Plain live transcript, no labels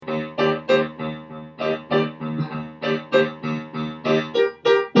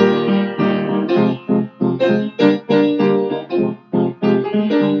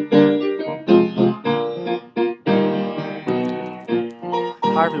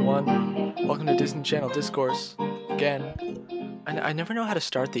everyone. Welcome to Disney Channel Discourse. Again, I never know how to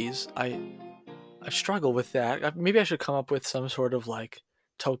start these. I struggle with that. Maybe I should come up with some sort of like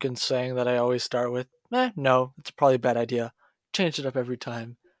token saying that I always start with. No, it's probably a bad idea. Change it up every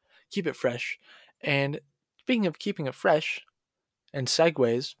time. Keep it fresh. And speaking of keeping it fresh and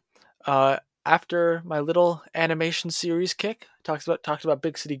segues, uh, after my little animation series kick, talked about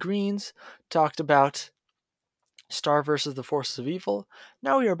Big City Greens, talked about Star versus the Forces of Evil.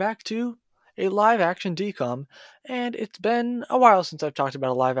 Now we are back to a live action DCOM, and it's been a while since I've talked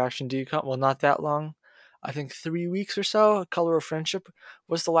about a live action DCOM. Well, not that long. I think 3 weeks or so. Color of Friendship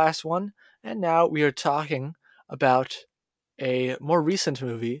was the last one, and now we are talking about a more recent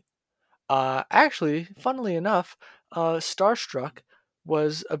movie. Actually, funnily enough, Starstruck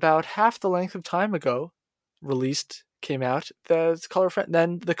was about half the length of time ago came out. Then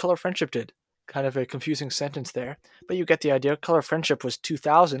the Color of Friendship did. Kind of a confusing sentence there, but you get the idea. Color of Friendship was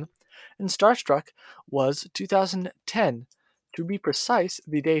 2000, and Starstruck was 2010. To be precise,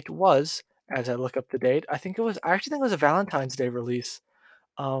 the date was, as I look up the date, I actually think it was a Valentine's Day release.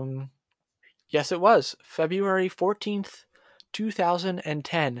 Um, yes, it was February 14th,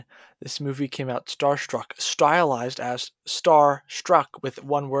 2010. This movie came out. Starstruck, stylized as Starstruck with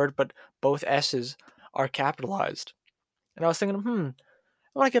one word, but both S's are capitalized. And I was thinking,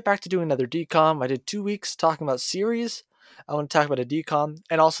 I want to get back to doing another DCOM. I did 2 weeks talking about series. I want to talk about a DCOM,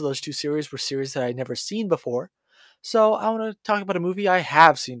 and also those two series were series that I had never seen before. So I want to talk about a movie I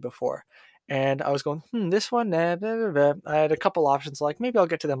have seen before. And I was going, this one, blah, blah, blah. I had a couple options, like maybe I'll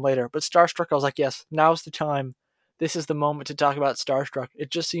get to them later. But Starstruck, I was like, yes, now's the time. This is the moment to talk about Starstruck.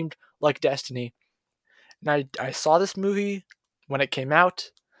 It just seemed like destiny. And I saw this movie when it came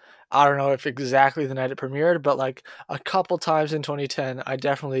out. I don't know if exactly the night it premiered, but like a couple times in 2010, I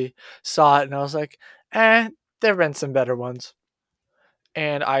definitely saw it and I was like, there have been some better ones.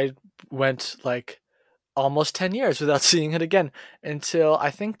 And I went like almost 10 years without seeing it again until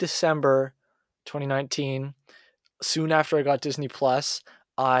I think December 2019. Soon after I got Disney Plus,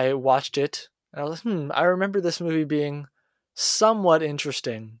 I watched it and I was like, I remember this movie being somewhat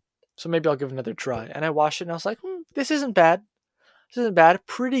interesting. So maybe I'll give it another try. And I watched it and I was like, this isn't bad. This isn't bad.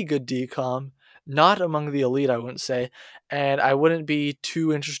 Pretty good DCOM. Not among the elite, I wouldn't say. And I wouldn't be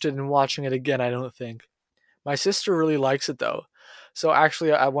too interested in watching it again, I don't think. My sister really likes it though. So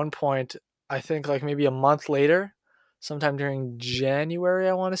actually, at one point, I think like maybe a month later, sometime during January,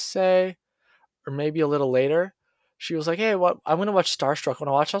 I want to say, or maybe a little later, she was like, hey, what? I'm going to watch Starstruck. When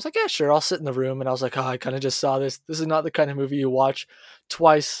I watch, I was like, yeah, sure, I'll sit in the room. And I was like, I kind of just saw this. This is not the kind of movie you watch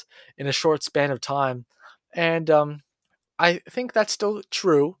twice in a short span of time. And I think that's still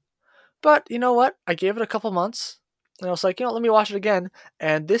true. But you know what? I gave it a couple months. And I was like, let me watch it again.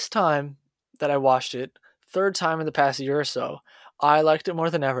 And this time that I watched it, third time in the past year or so, I liked it more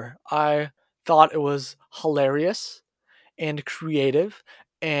than ever. I thought it was hilarious and creative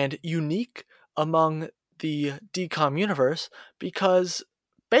and unique among the DCOM universe because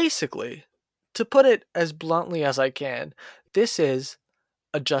basically, to put it as bluntly as I can, this is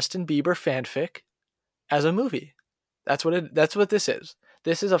a Justin Bieber fanfic as a movie. That's what this is.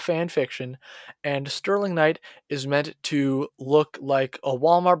 This is a fan fiction, and Sterling Knight is meant to look like a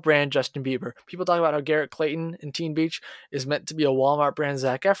Walmart brand Justin Bieber. People talk about how Garrett Clayton in Teen Beach is meant to be a Walmart brand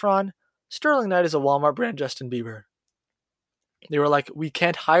Zac Efron. Sterling Knight is a Walmart brand Justin Bieber. They were like, we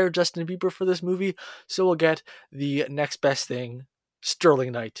can't hire Justin Bieber for this movie, so we'll get the next best thing,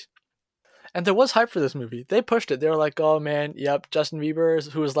 Sterling Knight. And there was hype for this movie. They pushed it. They were like, oh man, yep, Justin Bieber,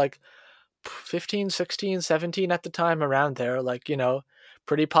 who was like 15, 16, 17 at the time, around there, like,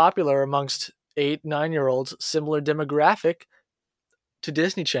 pretty popular amongst 8, 9 year olds, similar demographic to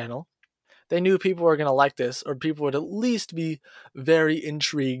Disney Channel. They knew people were going to like this, or people would at least be very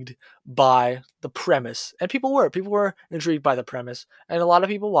intrigued by the premise. And people were intrigued by the premise. And a lot of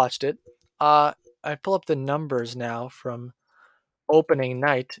people watched it. I pull up the numbers now from opening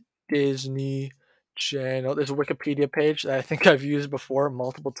night. Disney Channel. There's a Wikipedia page that I think I've used before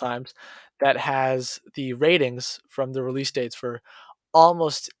multiple times that has the ratings from the release dates for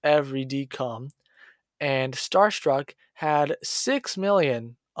almost every DCOM. And Starstruck had 6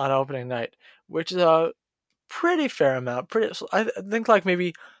 million on opening night, which is a pretty fair amount. I think like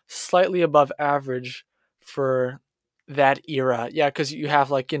maybe slightly above average for that era. Yeah, because you have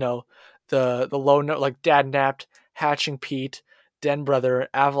like the low note, like Dad Napped, Hatching Pete, Den Brother,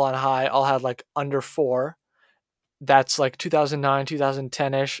 Avalon High all had like under 4. That's like 2009,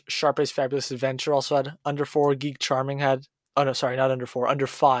 2010-ish. Sharpay's Fabulous Adventure also had under 4. Geek Charming had, oh no, sorry, not under 4, under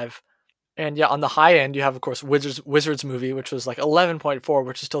 5. And yeah, on the high end, you have, of course, Wizards Movie, which was like 11.4,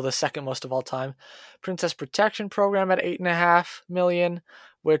 which is still the second most of all time. Princess Protection Program at 8.5 million.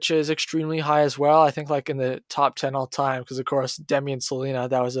 which is extremely high as well. I think like in the top 10 all time, because of course Demi and Selena,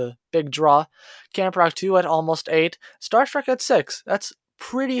 that was a big draw. Camp Rock 2 at almost 8. Starstruck at 6. That's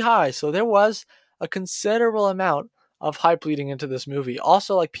pretty high. So there was a considerable amount of hype leading into this movie.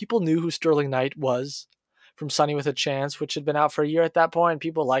 Also, like people knew who Sterling Knight was from Sunny with a Chance, which had been out for a year at that point.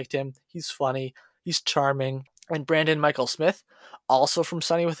 People liked him. He's funny. He's charming. And Brandon Michael Smith, also from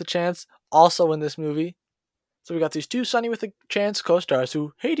Sunny with a Chance, also in this movie. So we got these two Sunny with a Chance co-stars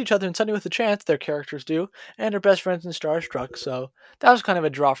who hate each other in Sunny with a Chance, their characters do, and are best friends in Starstruck. So that was kind of a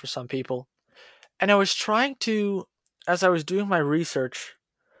draw for some people. And I was trying to, as I was doing my research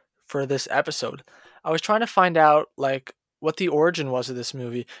for this episode, I was trying to find out like what the origin was of this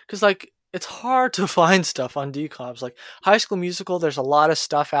movie, because like it's hard to find stuff on DComs. Like High School Musical, there's a lot of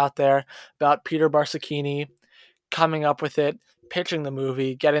stuff out there about Peter Barsacchini coming up with it, pitching the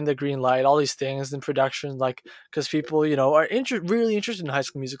movie, getting the green light, all these things in production, like because people, are really interested in High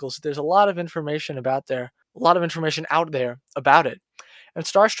School Musicals. So there's a lot of information out there about it. And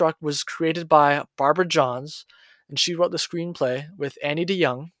Starstruck was created by Barbara Johns, and she wrote the screenplay with Annie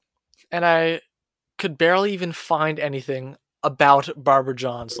DeYoung. And I could barely even find anything about Barbara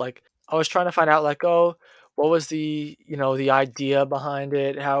Johns. Like I was trying to find out, like, oh, what was the idea behind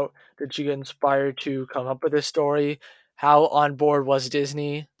it? How did she get inspired to come up with this story? How on board was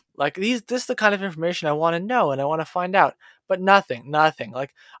Disney? Like this is the kind of information I want to know and I want to find out. But nothing.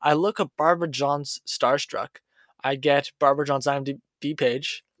 Like I look up Barbara Johns Starstruck, I get Barbara Johns IMDb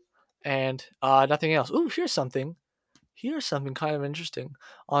page, and nothing else. Ooh, Here's something kind of interesting.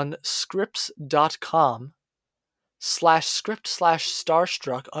 On scripts.com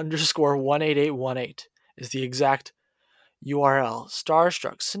 /script/starstruck _18818 is the exact URL.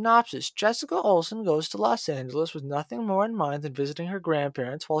 Starstruck synopsis. Jessica Olsen goes to Los Angeles with nothing more in mind than visiting her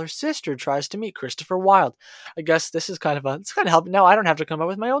grandparents while her sister tries to meet Christopher Wilde. I guess this is kind of helping. Now I don't have to come up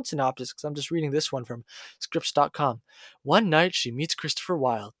with my own synopsis because I'm just reading this one from scripts.com. One night she meets Christopher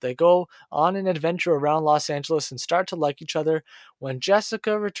Wilde. They go on an adventure around Los Angeles and start to like each other. When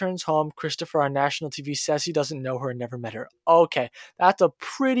Jessica returns home, Christopher on national TV says he doesn't know her and never met her. Okay, that's a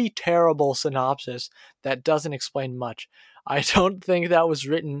pretty terrible synopsis that doesn't explain much. I don't think that was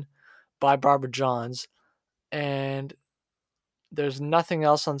written by Barbara Johns, and there's nothing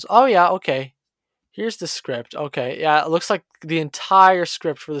else on. Oh yeah, okay. Here's the script. Okay, yeah, it looks like the entire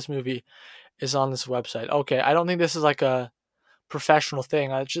script for this movie is on this website. Okay, I don't think this is like a professional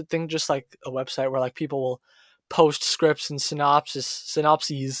thing. I should think just like a website where like people will post scripts and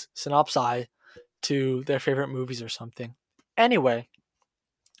synopses to their favorite movies or something. Anyway,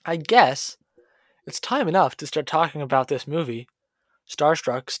 I guess it's time enough to start talking about this movie.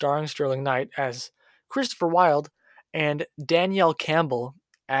 Starstruck, starring Sterling Knight as Christopher Wilde and Danielle Campbell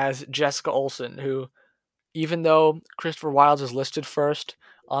as Jessica Olsen, who, even though Christopher Wilde is listed first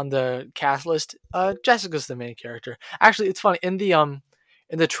on the cast list, Jessica's the main character. Actually, it's funny in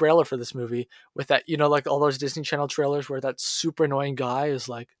the trailer for this movie with that, like all those Disney Channel trailers where that super annoying guy is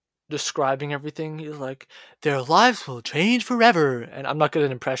like describing everything. He's like, their lives will change forever. And I'm not good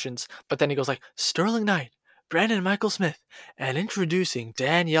at impressions, but then he goes like, Sterling Knight, Brandon Michael Smith, and introducing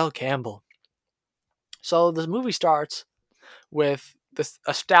Danielle Campbell. So the movie starts with this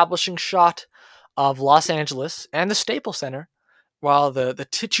establishing shot of Los Angeles and the Staples Center while the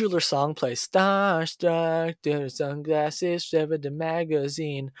titular song plays. Starstruck, the sunglasses, the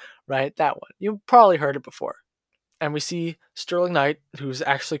magazine, right? That one. You've probably heard it before. And we see Sterling Knight, who's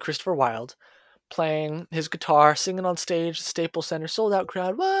actually Christopher Wilde, playing his guitar, singing on stage, Staples Center, sold out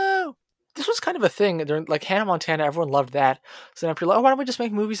crowd. Whoa! This was kind of a thing during like Hannah Montana. Everyone loved that. So then people are like, oh, why don't we just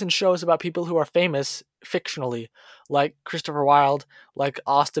make movies and shows about people who are famous fictionally, like Christopher Wilde, like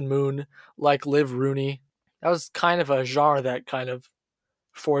Austin Moon, like Liv Rooney. That was kind of a genre that kind of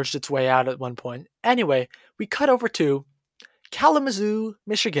forged its way out at one point. Anyway, we cut over to Kalamazoo,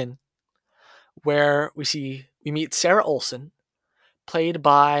 Michigan, where we meet Sarah Olsen, played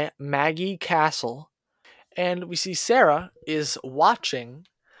by Maggie Castle, and we see Sarah is watching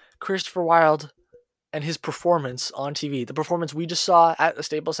Christopher Wilde and his performance on TV. The performance we just saw at the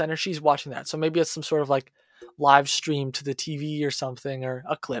Staples Center, she's watching that. So maybe it's some sort of like live stream to the TV or something, or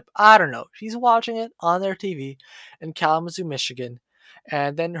a clip. I don't know. She's watching it on their TV in Kalamazoo, Michigan.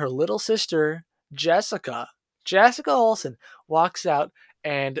 And then her little sister, Jessica Olsen, walks out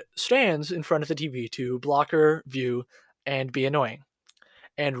and stands in front of the TV to block her view and be annoying.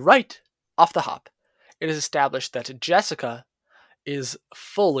 And right off the hop, it is established that Jessica is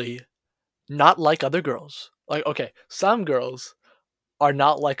fully not like other girls. Like, okay, some girls are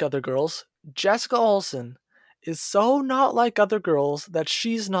not like other girls. Jessica Olsen is so not like other girls that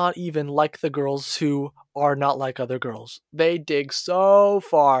she's not even like the girls who are not like other girls. They dig so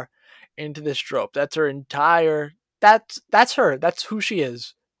far into this trope. That's her entire that's her. That's who she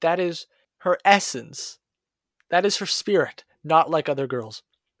is. That is her essence. That is her spirit, not like other girls.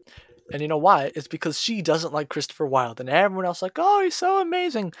 And you know why? It's because she doesn't like Christopher Wilde, and everyone else like, oh, he's so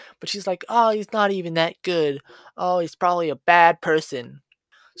amazing. But she's like, oh, he's not even that good. Oh, he's probably a bad person.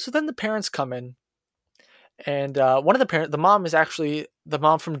 So then the parents come in, and one of the parents, the mom is actually the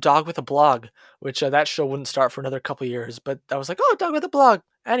mom from Dog with a Blog, which that show wouldn't start for another couple years. But I was like, oh, Dog with a Blog.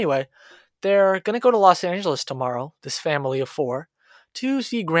 Anyway, they're gonna go to Los Angeles tomorrow. This family of four to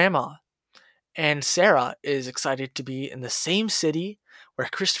see Grandma. And Sarah is excited to be in the same city where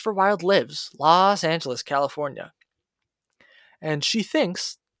Christopher Wilde lives, Los Angeles, California. And she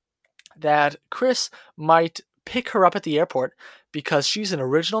thinks that Chris might pick her up at the airport because she's an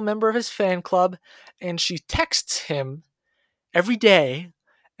original member of his fan club, and she texts him every day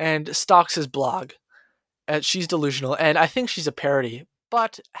and stalks his blog. She's delusional, and I think she's a parody.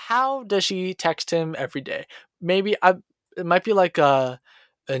 But how does she text him every day? Maybe it might be like an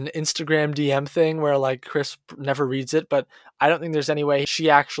Instagram DM thing where like Chris never reads it, but I don't think there's any way she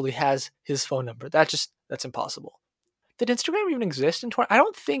actually has his phone number. That's impossible. Did Instagram even exist in 20? I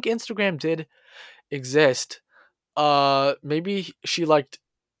don't think Instagram did exist. Maybe she like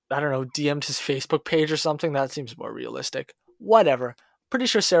I don't know, DM'd his Facebook page or something. That seems more realistic. Whatever. Pretty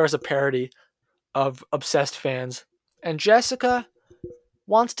sure Sarah's a parody of obsessed fans. And Jessica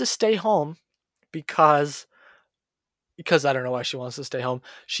wants to stay home because I don't know why she wants to stay home.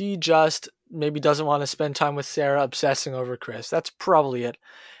 She just maybe doesn't want to spend time with Sarah obsessing over Chris. That's probably it.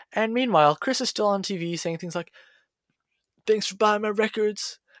 And meanwhile, Chris is still on TV saying things like, thanks for buying my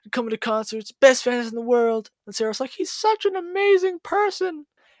records, coming to concerts, best fans in the world. And Sarah's like, he's such an amazing person.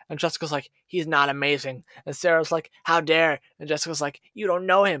 And Jessica's like, he's not amazing. And Sarah's like, how dare. And Jessica's like, you don't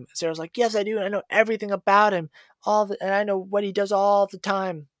know him. And Sarah's like, yes, I do. I know everything about him. And I know what he does all the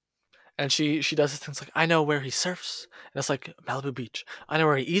time. And she does things like, I know where he surfs, and it's like Malibu Beach. I know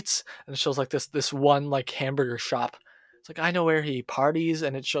where he eats, and it shows like this one like hamburger shop. It's like, I know where he parties,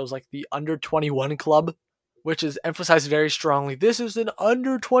 and it shows like the under 21 club, which is emphasized very strongly. This is an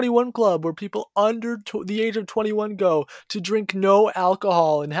under 21 club where people under the age of 21 go to drink no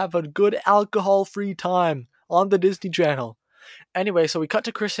alcohol and have a good alcohol free time on the Disney Channel. Anyway, so we cut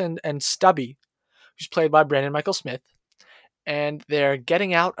to Chris and Stubby, who's played by Brandon Michael Smith, and they're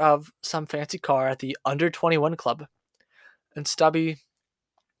getting out of some fancy car at the under 21 club. And Stubby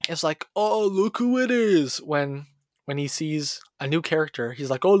is like, oh, look who it is. When he sees a new character,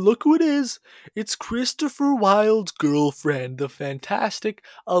 he's like, oh, look who it is. It's Christopher Wilde's girlfriend, the fantastic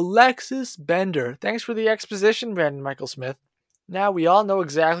Alexis Bender. Thanks for the exposition, Brandon Michael Smith. Now we all know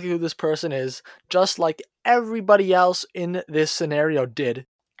exactly who this person is, just like everybody else in this scenario did.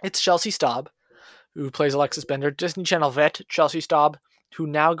 It's Chelsea Staub, who plays Alexis Bender, Disney Channel vet Chelsea Staub, who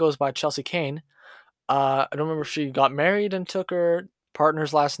now goes by Chelsea Kane. I don't remember if she got married and took her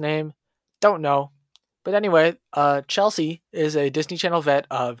partner's last name. Don't know. But anyway, Chelsea is a Disney Channel vet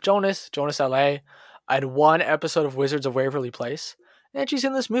of Jonas LA. I had one episode of Wizards of Waverly Place, and she's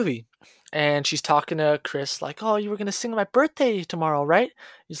in this movie. And she's talking to Chris like, oh, you were going to sing my birthday tomorrow, right?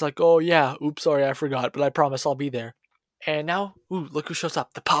 He's like, oh, yeah. Oops, sorry, I forgot, but I promise I'll be there. And now, look who shows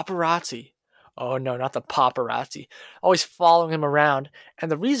up. The paparazzi. Oh no, not the paparazzi. Always following him around.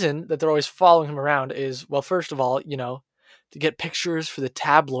 And the reason that they're always following him around is, well, first of all, to get pictures for the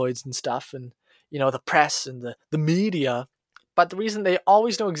tabloids and stuff and, the press and the media. But the reason they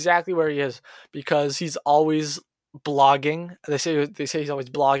always know exactly where he is, because he's always blogging. They say he's always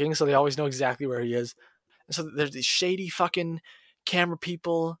blogging, so they always know exactly where he is. And so there's these shady fucking camera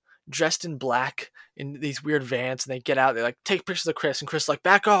people dressed in black in these weird vans, and they get out, they like take pictures of Chris, and Chris is like,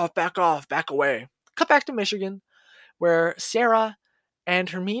 back off, back away. Cut back to Michigan, where Sarah and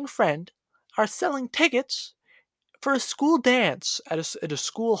her mean friend are selling tickets for a school dance at a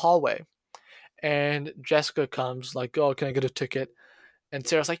school hallway. And Jessica comes like, oh, can I get a ticket? And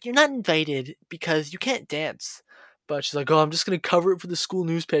Sarah's like, you're not invited because you can't dance. But she's like, oh, I'm just going to cover it for the school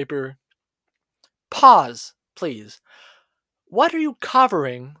newspaper. Pause, please. What are you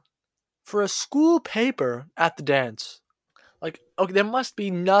covering for a school paper at the dance? Like, okay, there must be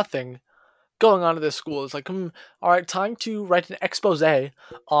nothing going on at this school. It's like, all right, time to write an expose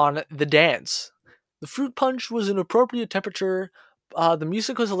on the dance. The fruit punch was an appropriate temperature. The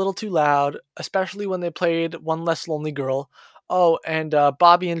music was a little too loud, especially when they played One Less Lonely Girl. Oh, and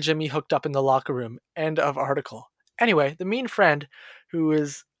Bobby and Jimmy hooked up in the locker room. End of article. Anyway, the mean friend, who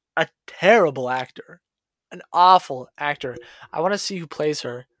is a terrible actor, an awful actor. I want to see who plays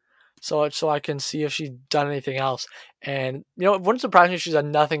her. so I can see if she's done anything else. And it wouldn't surprise me if she's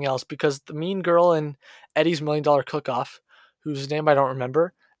done nothing else, because the mean girl in Eddie's $1 Million Cook-Off, whose name I don't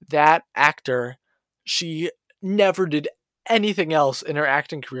remember, that actor, she never did anything else in her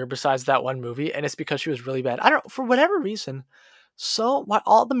acting career besides that one movie, and it's because she was really bad. I don't know, for whatever reason. So why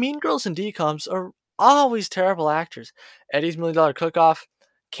all the mean girls in DComs are always terrible actors. Eddie's $1 Million Cook-Off,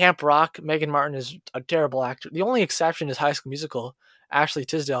 Camp Rock, Megan Martin is a terrible actor. The only exception is High School Musical, Ashley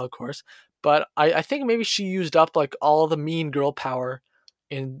Tisdale, of course. But I think maybe she used up like all the mean girl power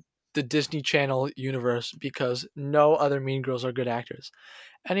in the Disney Channel universe, because no other mean girls are good actors.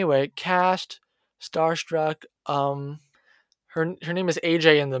 Anyway, cast, Starstruck. Her name is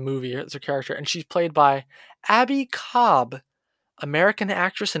AJ in the movie. It's her character, and she's played by Abby Cobb, American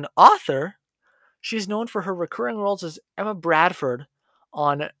actress and author. She's known for her recurring roles as Emma Bradford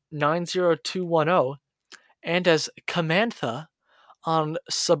on 90210 and as Camantha on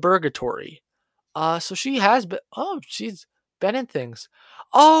Suburgatory. So she has been. Oh, she's been in things.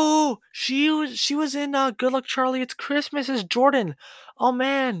 Oh, she was in Good Luck Charlie. It's Christmas as Jordan. Oh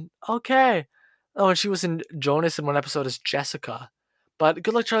man. Okay. Oh, and she was in Jonas in one episode as Jessica. But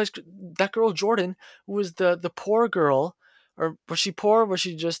Good Luck Charlie's that girl Jordan, who was the poor girl, or was she poor? Was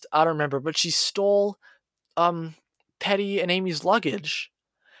she just, I don't remember. But she stole um Teddy and Amy's luggage,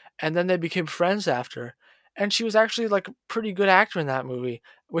 and then they became friends after. And she was actually like a pretty good actor in that movie,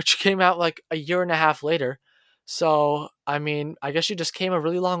 which came out like a year and a half later. So I mean, I guess she just came a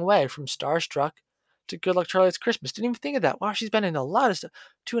really long way from Starstruck to Good Luck Charlie, It's Christmas. Didn't even think of that. Wow, she's been in a lot of stuff.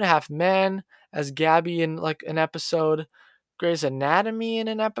 Two and a Half Men as Gabby in like an episode, Grey's Anatomy in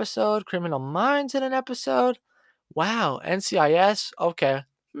an episode, Criminal Minds in an episode. Wow, NCIS. Okay,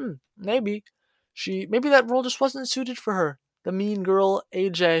 maybe maybe that role just wasn't suited for her. The mean girl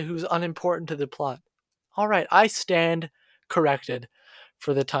AJ who's unimportant to the plot. All right, I stand corrected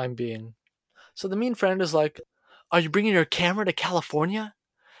for the time being. So the mean friend is like, "Are you bringing your camera to California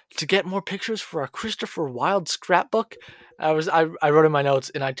to get more pictures for our Christopher Wilde scrapbook?" I wrote in my notes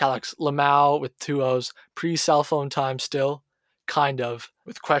in italics, Lamau with two O's, pre-cell phone time still, kind of,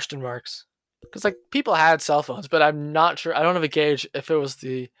 with question marks. Because like people had cell phones, but I'm not sure. I don't have a gauge if it was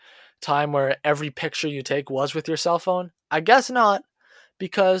the time where every picture you take was with your cell phone. I guess not,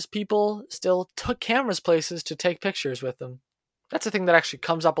 because people still took cameras places to take pictures with them. That's a thing that actually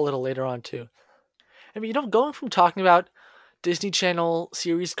comes up a little later on too. I mean, going from talking about Disney Channel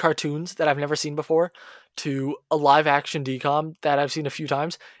series cartoons that I've never seen before to a live action DCOM that I've seen a few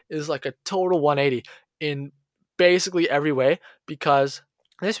times is like a total 180 in basically every way, because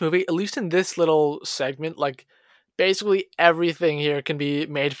this movie, at least in this little segment, like basically everything here can be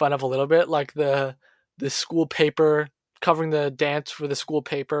made fun of a little bit, like the school paper, covering the dance for the school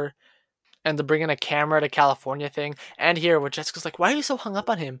paper, and the bringing a camera to California thing, and here where Jessica's like, "Why are you so hung up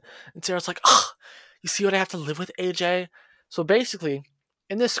on him?" And Sarah's like, "Oh, you see what I have to live with, AJ?" So basically,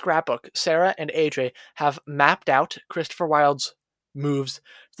 in this scrapbook, Sarah and AJ have mapped out Christopher Wilde's moves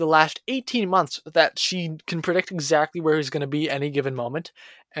for the last 18 months that she can predict exactly where he's going to be any given moment.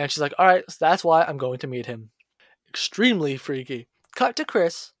 And she's like, "All right, so that's why I'm going to meet him." Extremely freaky. Cut to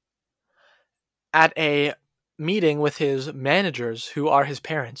Chris at a meeting with his managers, who are his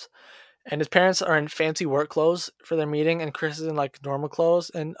parents. And his parents are in fancy work clothes for their meeting, and Chris is in like normal clothes.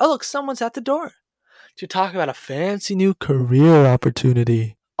 And oh, look, someone's at the door to talk about a fancy new career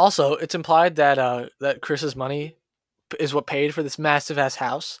opportunity. Also, it's implied that Chris's money is what paid for this massive ass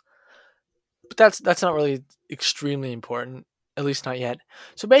house, but that's not really extremely important, at least not yet.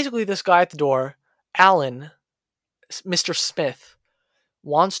 So basically, this guy at the door, Alan, Mr. Smith,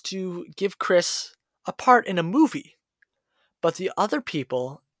 wants to give Chris a part in a movie, but the other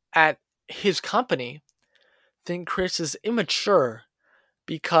people at his company think Chris is immature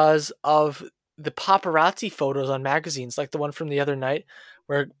because of the paparazzi photos on magazines, like the one from the other night,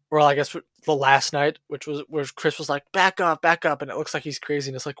 well, I guess the last night, which was where Chris was like, back up," and it looks like he's crazy,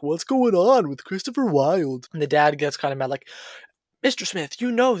 and it's like, "What's going on with Christopher Wilde?" And the dad gets kind of mad, like, "Mr. Smith,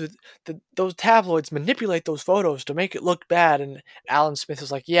 you know that those tabloids manipulate those photos to make it look bad." And Alan Smith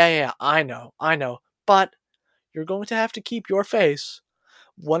is like, yeah, I know, but you're going to have to keep your face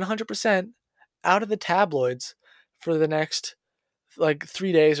 100% out of the tabloids for the next like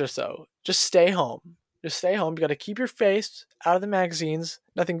 3 days or so. Just stay home. Just stay home. You got to keep your face out of the magazines.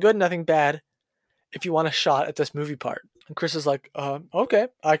 Nothing good, nothing bad. If you want a shot at this movie part. And Chris is like, okay,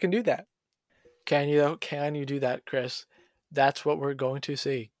 I can do that. Can you though? Can you do that, Chris? That's what we're going to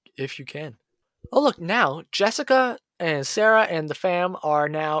see, if you can. Oh, look, now Jessica and Sarah and the fam are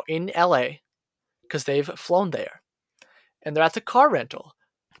now in LA because they've flown there. And they're at the car rental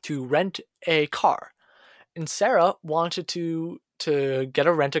to rent a car. And Sarah wanted to to get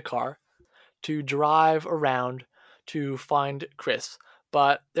a rent-a-car to drive around to find Chris.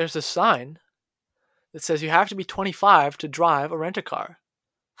 But there's a sign that says you have to be 25 to drive a rent-a-car.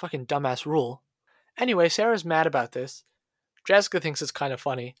 Fucking dumbass rule. Anyway, Sarah's mad about this. Jessica thinks it's kind of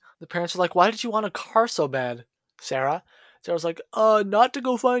funny. The parents are like, why did you want a car so bad, Sarah? Sarah's like, not to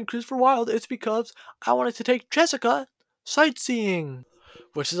go find Christopher Wilde. It's because I wanted to take Jessica sightseeing.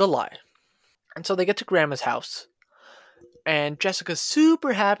 Which is a lie. And so they get to Grandma's house. And Jessica's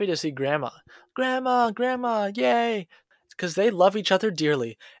super happy to see Grandma. Grandma, yay! Because they love each other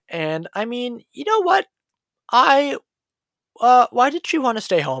dearly. And I mean, you know what? Why did she want to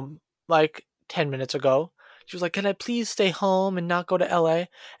stay home like 10 minutes ago? She was like, can I please stay home and not go to LA?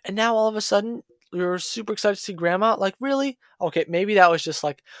 And now all of a sudden, you're super excited to see Grandma? Like, really? Okay, maybe that was just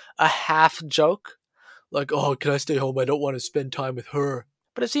like a half joke. Like, oh, can I stay home? I don't want to spend time with her.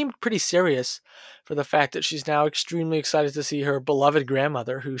 But it seemed pretty serious for the fact that she's now extremely excited to see her beloved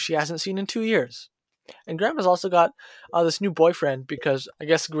grandmother, who she hasn't seen in 2 years. And Grandma's also got this new boyfriend because I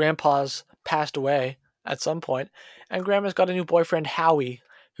guess Grandpa's passed away at some point. And Grandma's got a new boyfriend, Howie,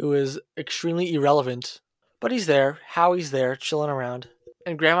 who is extremely irrelevant. But he's there. Howie's there, chilling around.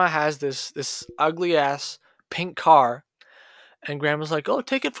 And Grandma has this ugly-ass pink car. And Grandma's like, oh,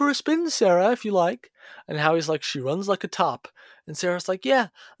 take it for a spin, Sarah, if you like. And Howie's like, she runs like a top. And Sarah's like, yeah,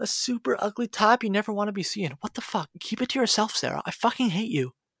 a super ugly top you never want to be seeing. What the fuck? Keep it to yourself, Sarah. I fucking hate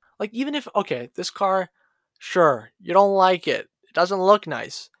you. Like, even if, okay, this car, sure, you don't like it. It doesn't look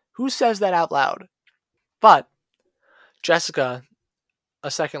nice. Who says that out loud? But Jessica,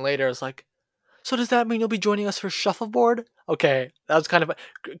 a second later, is like, so does that mean you'll be joining us for shuffleboard? Okay, that was kind of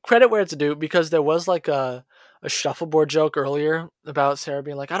credit where it's due, because there was like a shuffleboard joke earlier about Sarah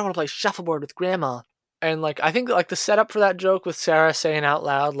being like, I don't want to play shuffleboard with Grandma. And like, I think like the setup for that joke with Sarah saying out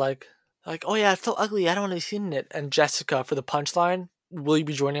loud like, oh yeah, it's so ugly, I don't want to be seeing it. And Jessica for the punchline, will you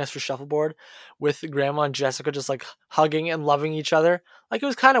be joining us for shuffleboard? With Grandma and Jessica just like hugging and loving each other. Like, it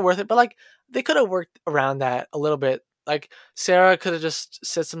was kind of worth it, but like they could have worked around that a little bit. Like, Sarah could have just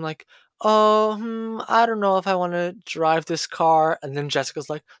said something like, oh, I don't know if I want to drive this car. And then Jessica's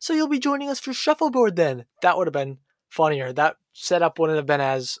like, so you'll be joining us for shuffleboard then? That would have been funnier. That setup wouldn't have been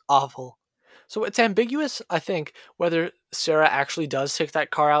as awful. So it's ambiguous, I think, whether Sarah actually does take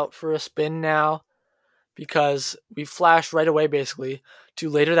that car out for a spin now, because we flash right away, basically, to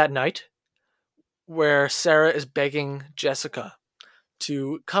later that night, where Sarah is begging Jessica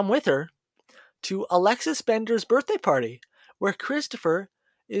to come with her to Alexis Bender's birthday party, where Christopher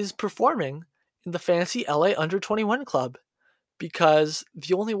is performing in the fancy LA Under 21 Club, because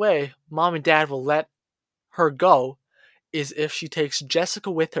the only way Mom and Dad will let her go is if she takes Jessica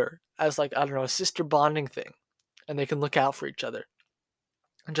with her as, like, I don't know, a sister bonding thing, and they can look out for each other.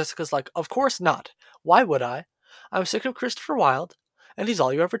 And Jessica's like, of course not. Why would I? I'm sick of Christopher Wilde, and he's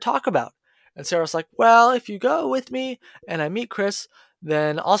all you ever talk about. And Sarah's like, well, if you go with me and I meet Chris,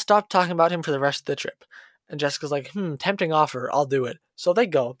 then I'll stop talking about him for the rest of the trip. And Jessica's like, tempting offer, I'll do it. So they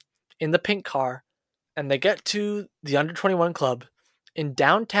go in the pink car, and they get to the Under 21 Club in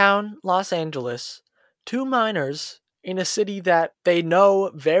downtown Los Angeles, two minors in a city that they know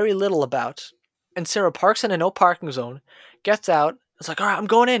very little about. And Sarah parks in a no parking zone, gets out, it's like, all right, I'm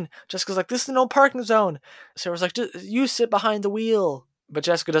going in. Jessica's like, this is a no parking zone. Sarah's like, you sit behind the wheel. But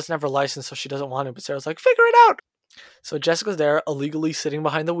Jessica doesn't have her license, so she doesn't want to. But Sarah's like, figure it out. So Jessica's there, illegally sitting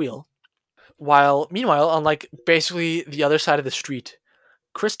behind the wheel. Meanwhile, on like basically the other side of the street,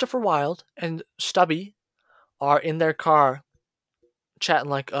 Christopher Wilde and Stubby are in their car chatting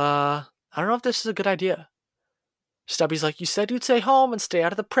like, I don't know if this is a good idea. Stubby's like, you said you'd stay home and stay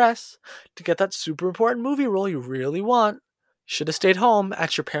out of the press to get that super important movie role you really want. Should have stayed home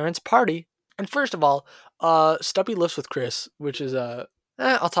at your parents' party. And first of all, Stubby lives with Chris, which is,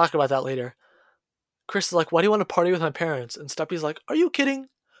 I'll talk about that later. Chris is like, why do you want to party with my parents? And Stubby's like, are you kidding?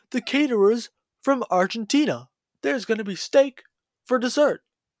 The caterer's from Argentina. There's going to be steak for dessert.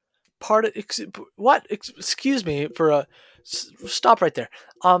 Excuse me for stop right there.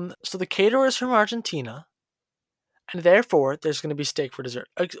 So the caterer's from Argentina, and therefore there's going to be steak for dessert.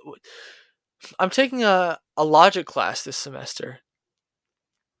 I'm taking a logic class this semester,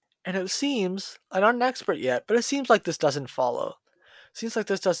 and it seems, I'm not an expert yet, but it seems like this doesn't follow.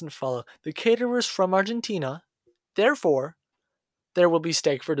 The caterer's from Argentina, therefore there will be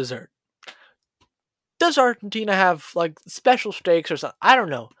steak for dessert. Does Argentina have like special steaks or something? I don't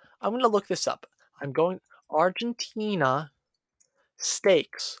know. I'm going to look this up. I'm going Argentina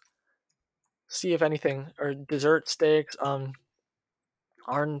steaks. See if anything, or dessert steaks,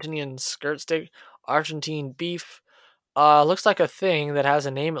 Argentinian skirt steak, Argentine beef. Looks like a thing that has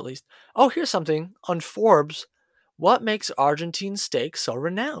a name at least. Oh, here's something on Forbes. What makes Argentine steak so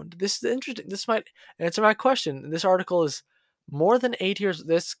renowned? This is interesting. This might answer my question. This article is more than 8 years.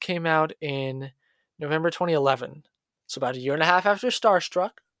 This came out in November 2011. So about a year and a half after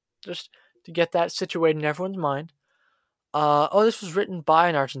Starstruck, just to get that situated in everyone's mind. This was written by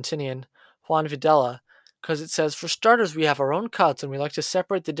an Argentinian, Juan Videla, because it says, for starters, we have our own cuts and we like to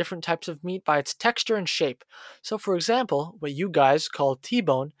separate the different types of meat by its texture and shape. So, for example, what you guys call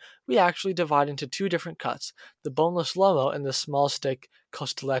T-bone, we actually divide into two different cuts, the boneless lomo and the small steak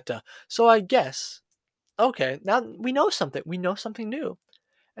costeletta. So I guess, okay, now we know something. We know something new.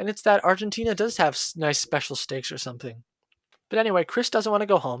 And it's that Argentina does have nice special steaks or something. But anyway, Chris doesn't want to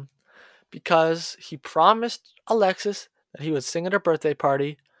go home because he promised Alexis that he would sing at her birthday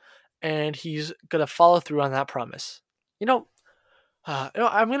party, and he's gonna follow through on that promise. You know,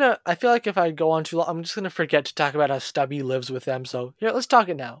 I feel like if I go on too long, I'm just gonna forget to talk about how Stubby lives with them. So here, let's talk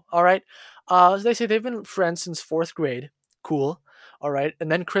it now. All right. As they say, they've been friends since fourth grade. Cool. All right.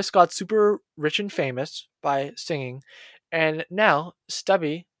 And then Chris got super rich and famous by singing, and now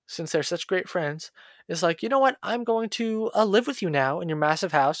Stubby, since they're such great friends, is like, you know what? I'm going to live with you now in your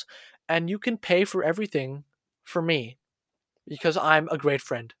massive house, and you can pay for everything for me because I'm a great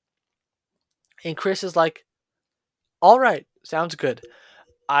friend. And Chris is like, all right, sounds good.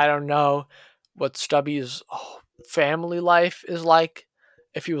 I don't know what Stubby's family life is like.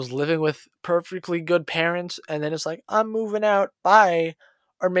 If he was living with perfectly good parents and then it's like, I'm moving out, bye.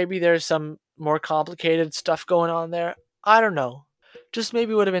 Or maybe there's some more complicated stuff going on there. I don't know. Just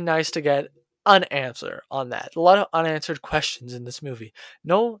maybe would have been nice to get an answer on that. A lot of unanswered questions in this movie.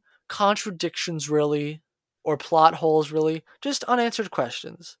 No contradictions, really, or plot holes, really. Just unanswered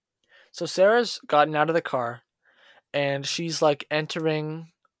questions. So Sarah's gotten out of the car and she's like entering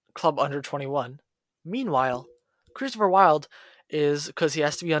Club Under 21. Meanwhile, Christopher Wilde is, because he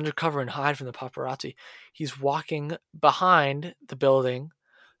has to be undercover and hide from the paparazzi, he's walking behind the building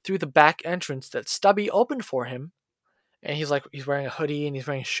through the back entrance that Stubby opened for him. And he's wearing a hoodie and he's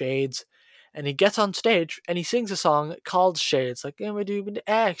wearing shades. And he gets on stage and he sings a song called Shades. Like, I'm doing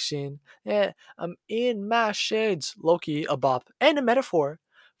action. Yeah, I'm in my shades. Loki, a bop. And a metaphor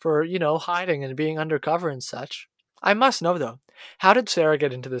for, hiding and being undercover and such. I must know though, how did Sarah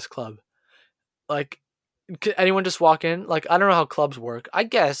get into this club? Like, could anyone just walk in? Like, I don't know how clubs work. I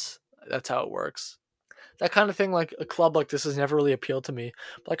guess that's how it works. That kind of thing, like a club like this has never really appealed to me.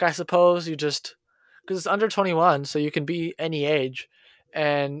 Like, I suppose you just, because it's under 21, so you can be any age.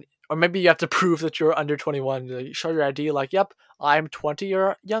 And, or maybe you have to prove that you're under 21. You show your ID, like, yep, I'm 20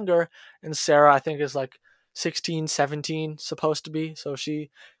 or younger. And Sarah, I think, is like 16, 17, supposed to be. So she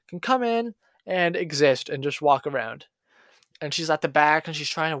can come in and exist and just walk around. And she's at the back and she's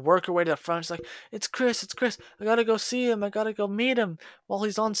trying to work her way to the front. She's like, it's Chris, it's Chris. I gotta go see him. I gotta go meet him while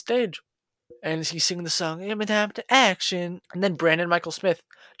he's on stage. And he's singing the song, Eminem to action. And then Brandon Michael Smith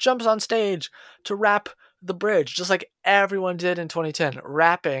jumps on stage to rap the bridge, just like everyone did in 2010,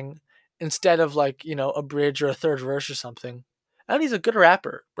 rapping instead of like, a bridge or a third verse or something. And he's a good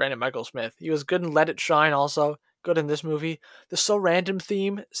rapper, Brandon Michael Smith. He was good in Let It Shine also, good in this movie. The So Random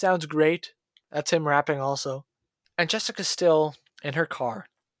theme sounds great. That's him rapping also. And Jessica's still in her car.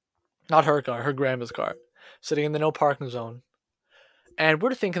 Not her car, her grandma's car. Sitting in the no parking zone. And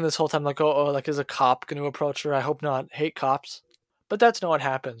we're thinking this whole time, like, like, is a cop going to approach her? I hope not. Hate cops. But that's not what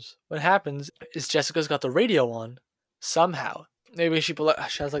happens. What happens is Jessica's got the radio on, somehow. Maybe she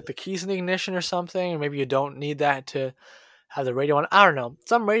has, like, the keys in the ignition or something, or maybe you don't need that to have the radio on. I don't know.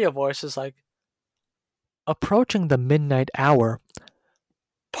 Some radio voice is like, approaching the midnight hour.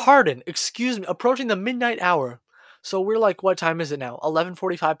 Pardon, excuse me, approaching the midnight hour. So we're like, what time is it now?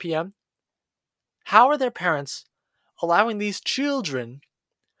 11:45 p.m.? How are their parents allowing these children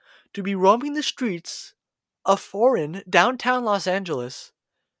to be roaming the streets of foreign downtown Los Angeles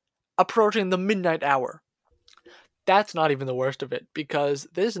approaching the midnight hour? That's not even the worst of it, because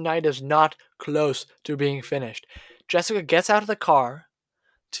this night is not close to being finished. Jessica gets out of the car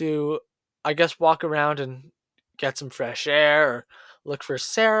to, I guess, walk around and get some fresh air or look for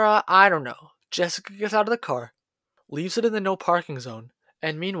Sarah. I don't know. Jessica gets out of the car, leaves it in the no parking zone,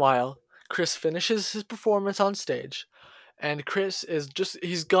 and meanwhile, Chris finishes his performance on stage. And Chris is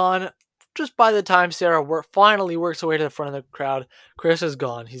he's gone just by the time Sarah finally works her way to the front of the crowd. Chris is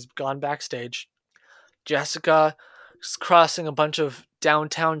gone. He's gone backstage. Jessica is crossing a bunch of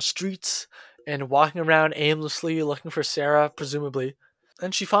downtown streets and walking around aimlessly looking for Sarah, presumably.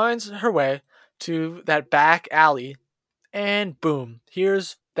 And she finds her way to that back alley. And boom,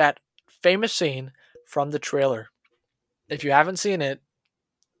 here's that famous scene from the trailer. If you haven't seen it,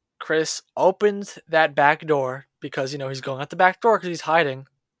 Chris opens that back door because, he's going out the back door because he's hiding.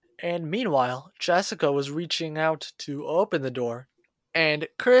 And meanwhile, Jessica was reaching out to open the door, and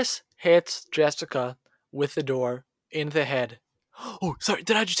Chris hits Jessica with the door in the head. Oh, sorry,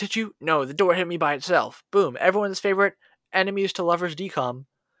 did I just hit you? No, the door hit me by itself. Boom, everyone's favorite enemies to lovers decom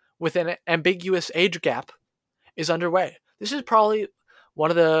with an ambiguous age gap is underway. This is probably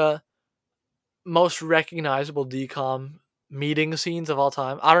one of the most recognizable decom meeting scenes of all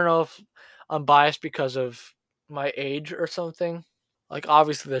time. I don't know if I'm biased because of my age or something. Like,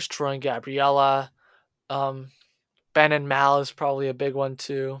 obviously, there's Troy and Gabriella. Um, Ben and Mal is probably a big one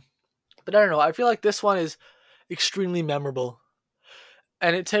too. But I don't know. I feel like this one is extremely memorable.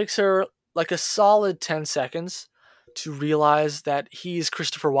 And it takes her like a solid 10 seconds to realize that he's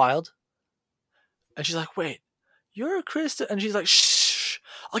Christopher Wilde. And she's like, wait, you're Chris? And she's like, shh,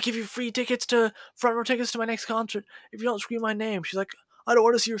 I'll give you front row tickets to my next concert if you don't scream my name. She's like, I don't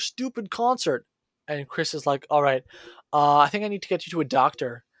want to see your stupid concert. And Chris is like, all right, I think I need to get you to a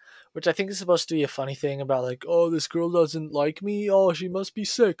doctor. Which I think is supposed to be a funny thing about like, oh, this girl doesn't like me. Oh, she must be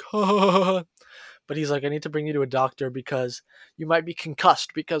sick. But he's like, I need to bring you to a doctor because you might be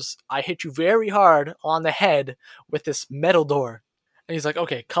concussed because I hit you very hard on the head with this metal door. And he's like,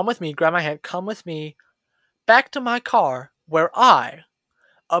 okay, come with me, grab my hand, come with me back to my car where I,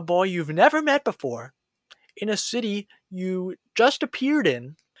 a boy you've never met before, in a city you just appeared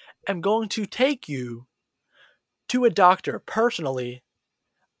in, am going to take you to a doctor personally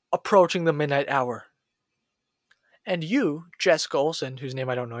approaching the midnight hour. And you, Jessica Olsen, whose name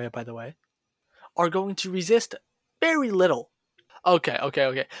I don't know yet, by the way, are going to resist very little. Okay.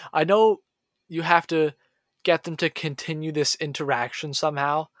 I know you have to get them to continue this interaction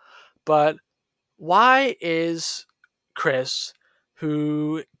somehow, but why is Chris,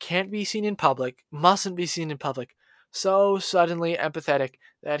 who can't be seen in public, mustn't be seen in public, so suddenly empathetic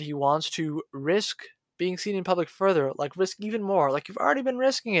that he wants to risk being seen in public further, like risk even more? Like, you've already been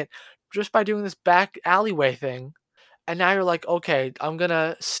risking it just by doing this back alleyway thing. And now you're like, okay, I'm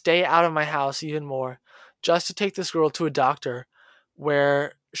gonna stay out of my house even more just to take this girl to a doctor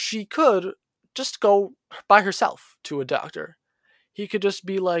where she could just go by herself to a doctor. He could just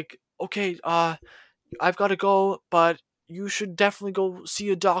be like, okay, I've got to go, but you should definitely go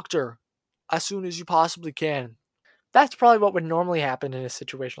see a doctor as soon as you possibly can. That's probably what would normally happen in a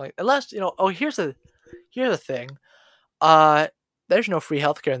situation like, unless, oh, here's the thing. Uh, there's no free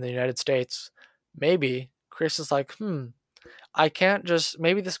healthcare in the United States. Maybe Chris is like, I can't just,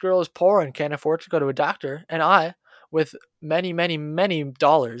 maybe this girl is poor and can't afford to go to a doctor, and I, with many, many, many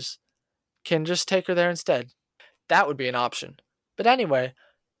dollars, can just take her there instead. That would be an option. But anyway,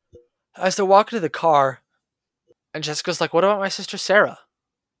 as they're walking to the car, and Jessica's like, what about my sister Sarah?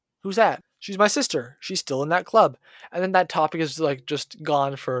 Who's that? She's my sister. She's still in that club. And then that topic is like just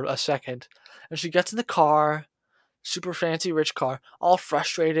gone for a second. And she gets in the car, super fancy rich car, all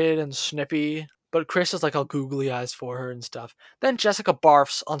frustrated and snippy. But Chris is like all googly eyes for her and stuff. Then Jessica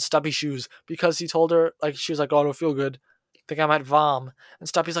barfs on Stubby's shoes because he told her, like, she was like, oh, I don't feel good. I think I might vom. And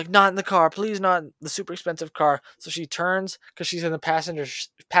Stubby's like, not in the car, please, not in the super expensive car. So she turns because she's in the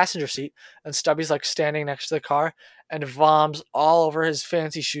passenger seat, and Stubby's like standing next to the car and voms all over his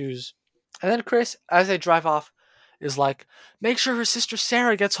fancy shoes. And then Chris, as they drive off, is like, make sure her sister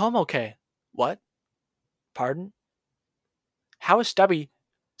Sarah gets home okay. What? Pardon? How is Stubby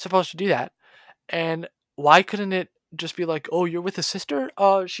supposed to do that? And why couldn't it just be like, oh, you're with a sister?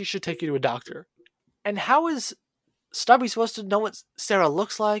 She should take you to a doctor. And how is Stubby supposed to know what Sarah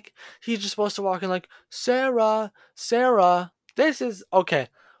looks like? He's just supposed to walk in like, Sarah. This is, okay.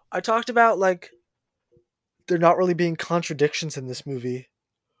 I talked about, like, there not really being contradictions in this movie.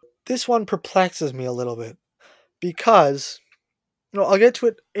 This one perplexes me a little bit. Because, I'll get to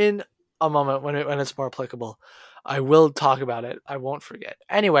it in a moment when it's more applicable. I will talk about it. I won't forget.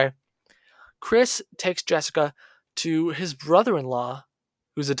 Anyway, Chris takes Jessica to his brother-in-law,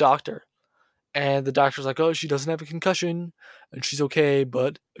 who's a doctor. And the doctor's like, oh, she doesn't have a concussion, and she's okay,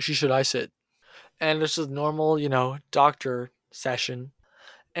 but she should ice it. And it's a normal, doctor session.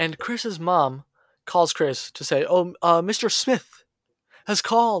 And Chris's mom calls Chris to say, oh, Mr. Smith has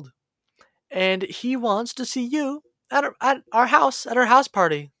called, and he wants to see you at our house, at our house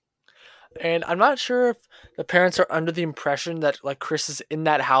party. And I'm not sure if the parents are under the impression that, like, Chris is in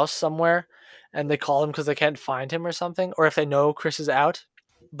that house somewhere, and they call him because they can't find him or something, or if they know Chris is out.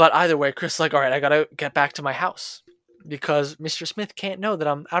 But either way, Chris is like, all right, I gotta get back to my house because Mr. Smith can't know that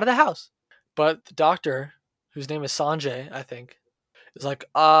I'm out of the house. But the doctor, whose name is Sanjay, I think, is like,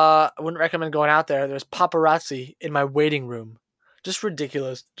 I wouldn't recommend going out there. There's paparazzi in my waiting room. Just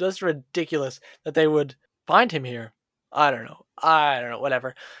ridiculous that they would find him here. I don't know,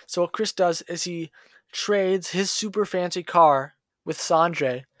 whatever. So what Chris does is he trades his super fancy car with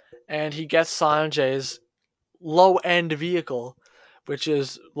Sanjay and he gets Sanjay's low end vehicle, which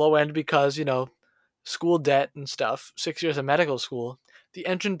is low end because, school debt and stuff, 6 years of medical school. The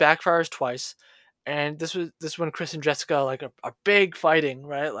engine backfires twice, and this when Chris and Jessica like are big fighting,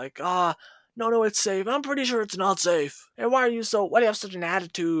 right? Like, no, no, it's safe. I'm pretty sure it's not safe. And why do you have such an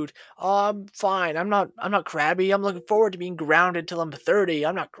attitude? Oh, I'm fine. I'm not crabby. I'm looking forward to being grounded till I'm 30.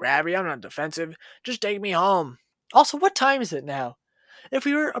 I'm not crabby. I'm not defensive. Just take me home. Also, what time is it now? If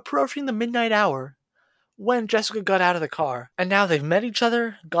we were approaching the midnight hour when Jessica got out of the car, and now they've met each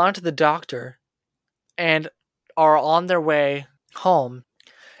other, gone to the doctor, and are on their way home,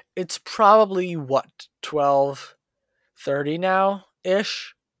 it's probably what, 12:30 now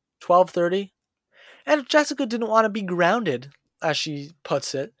ish, 12:30. And if Jessica didn't want to be grounded, as she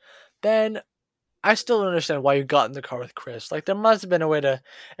puts it, then I still don't understand why you got in the car with Chris. Like, there must have been a way to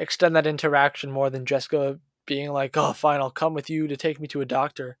extend that interaction more than Jessica being like, "Oh, fine, I'll come with you to take me to a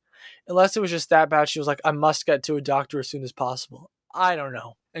doctor." Unless it was just that bad, she was like, "I must get to a doctor as soon as possible." I don't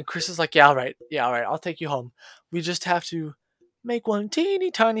know. And Chris is like, yeah, all right, I'll take you home. We just have to make one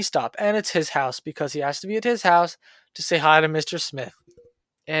teeny tiny stop. And it's his house because he has to be at his house to say hi to Mr. Smith.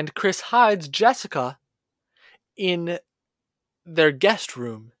 And Chris hides Jessica in their guest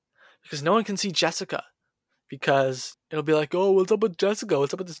room because no one can see Jessica, because it'll be like, "Oh, what's up with Jessica?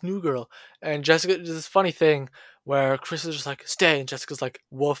 What's up with this new girl?" And Jessica does this funny thing where Chris is just like, "Stay," and Jessica's like,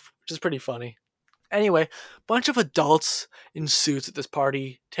 "Woof," which is pretty funny. Anyway, bunch of adults in suits at this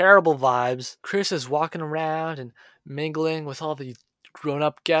party. Terrible vibes. Chris is walking around and mingling with all the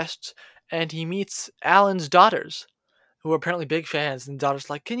grown-up guests, and he meets Alan's daughters, who are apparently big fans. And the daughter's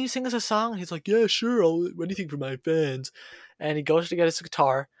like, "Can you sing us a song?" And he's like, "Yeah, sure. I'll do anything for my fans." And he goes to get his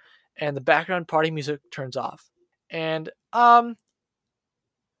guitar, and the background party music turns off. And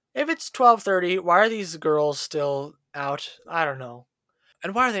if it's 12:30, why are these girls still out? I don't know.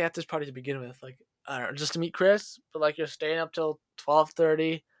 And why are they at this party to begin with? Like, I don't know, just to meet Chris, but like you're staying up till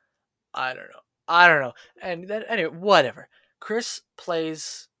 12:30. I don't know. I don't know. And then anyway, whatever. Chris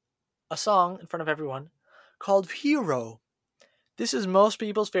plays a song in front of everyone called Hero. This is most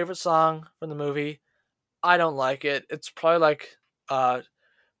people's favorite song from the movie. I don't like it. It's probably like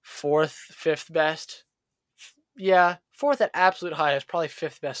fourth, fifth best. Yeah, fourth at absolute highest, probably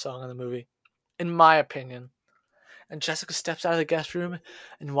fifth best song in the movie, in my opinion. And Jessica steps out of the guest room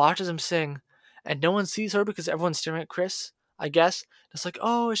and watches him sing, and no one sees her because everyone's staring at Chris, I guess. It's like,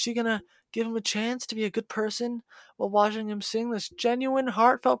 oh, is she gonna give him a chance to be a good person while watching him sing this genuine,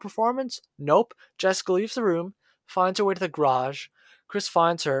 heartfelt performance? Nope. Jessica leaves the room, finds her way to the garage. Chris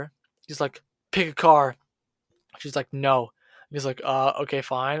finds her. He's like, "Pick a car." She's like, "No." And he's like, "Okay,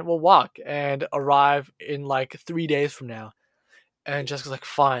 fine. We'll walk and arrive in like 3 days from now." And Jessica's like,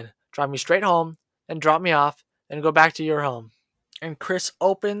 "Fine. Drive me straight home and drop me off and go back to your home." And Chris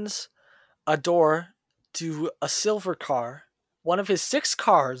opens a door to a silver car, one of his 6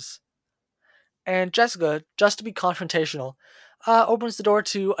 cars. And Jessica, just to be confrontational, opens the door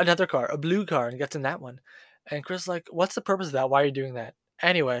to another car, a blue car, and gets in that one. And Chris is like, "What's the purpose of that? Why are you doing that?"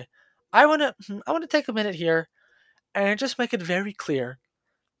 Anyway, I wanna take a minute here and just make it very clear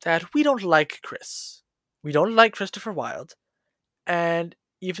that we don't like Chris. We don't like Christopher Wilde. And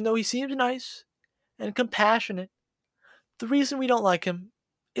even though he seems nice and compassionate, the reason we don't like him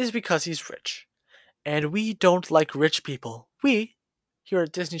is because he's rich. And we don't like rich people. We, here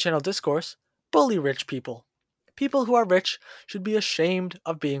at Disney Channel Discourse, bully rich people. People who are rich should be ashamed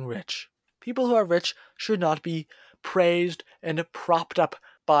of being rich. People who are rich should not be praised and propped up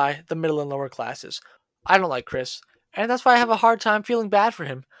by the middle and lower classes. I don't like Chris, and that's why I have a hard time feeling bad for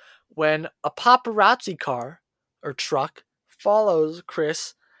him when a paparazzi car or truck follows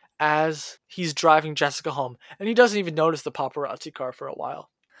Chris as he's driving Jessica home, and he doesn't even notice the paparazzi car for a while.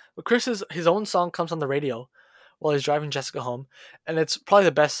 But Chris's his own song comes on the radio while he's driving Jessica home, and it's probably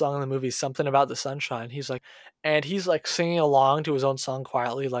the best song in the movie, "Something About the Sunshine." He's like singing along to his own song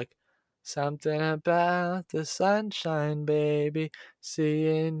quietly, like, "Something about the sunshine, baby,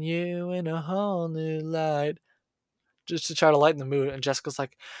 seeing you in a whole new light," just to try to lighten the mood. And Jessica's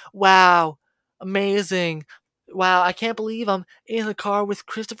like, "Wow, amazing. Wow, I can't believe I'm in the car with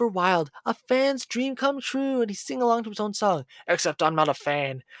Christopher Wilde. A fan's dream come true." And he's singing along to his own song, except I'm not a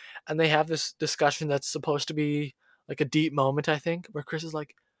fan. And they have this discussion that's supposed to be like a deep moment, I think, where Chris is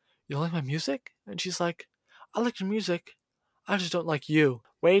like, "You don't like my music?" And she's like, "I like your music. I just don't like you."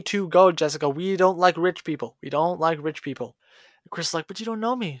 Way to go, Jessica. We don't like rich people. We don't like rich people. And Chris is like, "But you don't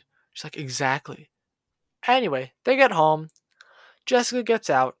know me." She's like, "Exactly." Anyway, they get home. Jessica gets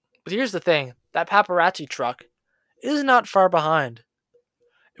out. But here's the thing, that paparazzi truck is not far behind.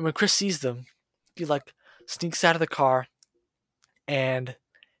 And when Chris sees them, he like sneaks out of the car and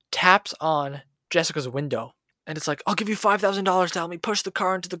taps on Jessica's window. And it's like, I'll give you $5,000 to help me push the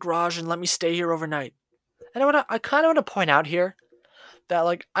car into the garage and let me stay here overnight. And I kind of want to point out here that,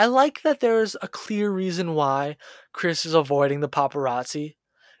 like, I like that there's a clear reason why Chris is avoiding the paparazzi.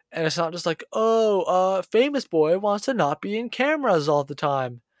 And it's not just like, oh, famous boy wants to not be in cameras all the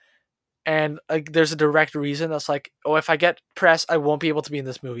time. And like, there's a direct reason that's like, oh, if I get press, I won't be able to be in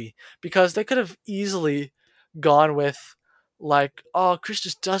this movie. Because they could have easily gone with, like, oh, Chris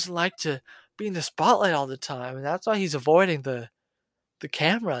just doesn't like to be in the spotlight all the time. And that's why he's avoiding the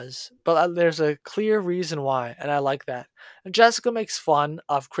cameras. But there's a clear reason why. And I like that. And Jessica makes fun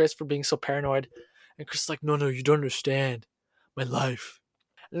of Chris for being so paranoid. And Chris is like, no, you don't understand my life.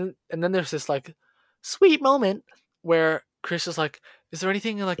 And then there's this like sweet moment where Chris is like, "Is there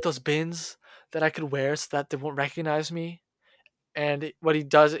anything in like those bins that I could wear so that they won't recognize me?" And what he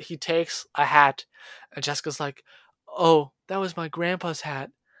does, he takes a hat, and Jessica's like, "Oh, that was my grandpa's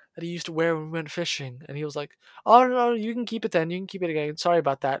hat that he used to wear when we went fishing." And he was like, "Oh no, you can keep it then. You can keep it again. Sorry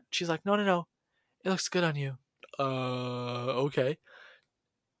about that." She's like, "No, it looks good on you." Okay.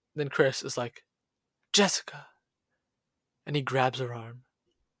 Then Chris is like, "Jessica," and he grabs her arm.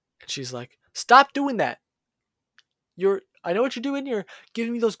 And she's like, "Stop doing that. I know what you're doing. You're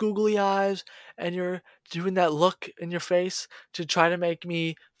giving me those googly eyes and you're doing that look in your face to try to make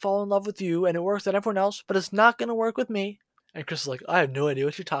me fall in love with you, and it works with everyone else, but it's not going to work with me." And Chris is like, "I have no idea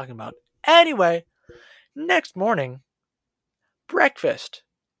what you're talking about." Anyway, next morning, breakfast.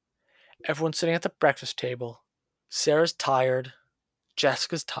 Everyone's sitting at the breakfast table. Sarah's tired.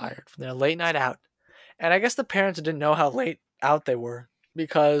 Jessica's tired from their late night out. And I guess the parents didn't know how late out they were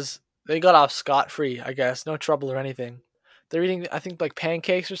because they got off scot-free, I guess. No trouble or anything. They're eating, I think, like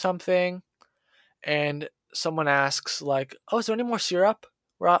pancakes or something. And someone asks, like, "Oh, is there any more syrup?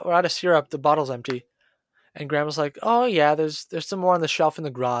 We're out of syrup. The bottle's empty." And Grandma's like, "Oh, yeah, there's some more on the shelf in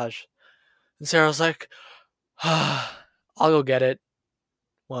the garage." And Sarah's like, "I'll go get it.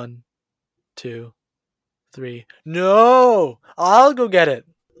 1, 2, 3. No, I'll go get it,"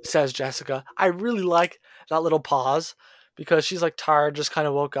 says Jessica. I really like that little pause because she's like tired, just kind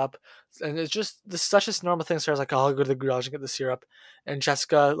of woke up. And it's just such a normal thing. Sarah's like, "Oh, I'll go to the garage and get the syrup." And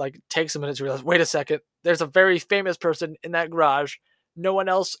Jessica like takes a minute to realize, wait a second, there's a very famous person in that garage. No one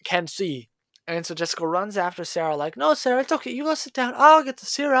else can see. And so Jessica runs after Sarah like, "No, Sarah, it's okay. You go sit down. I'll get the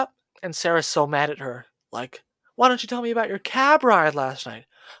syrup." And Sarah's so mad at her. Like, "Why don't you tell me about your cab ride last night?"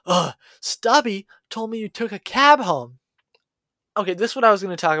 "Ugh, Stubby told me you took a cab home." Okay, this is what I was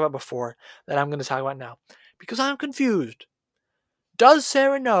going to talk about before that I'm going to talk about now. Because I'm confused. Does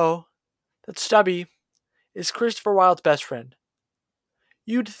Sarah know that Stubby is Christopher Wilde's best friend?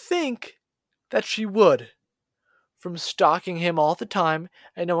 You'd think that she would. From stalking him all the time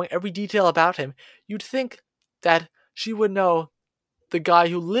and knowing every detail about him, you'd think that she would know the guy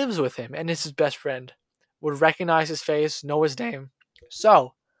who lives with him and is his best friend, would recognize his face, know his name.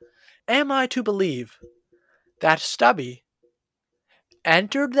 So, am I to believe that Stubby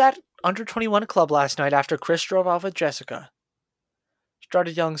entered that under 21 club last night after Chris drove off with Jessica,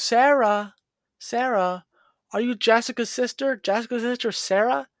 started yelling, "Sarah, Sarah, are you Jessica's sister? Jessica's sister,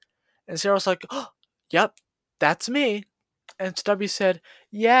 Sarah?" And Sarah was like, "Oh, yep, that's me." And Stubby said,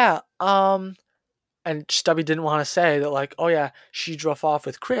 "Yeah, and Stubby didn't want to say that, like, "Oh yeah, she drove off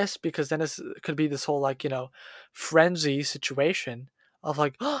with Chris," because then it could be this whole, like, frenzy situation of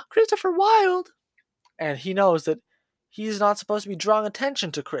like, "Oh, Christopher Wilde." And he knows that he's not supposed to be drawing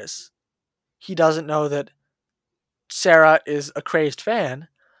attention to Chris. He doesn't know that Sarah is a crazed fan,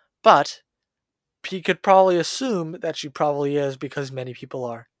 but he could probably assume that she probably is because many people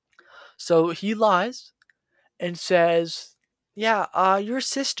are. So he lies and says, "Yeah, your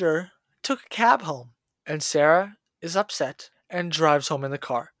sister took a cab home." And Sarah is upset and drives home in the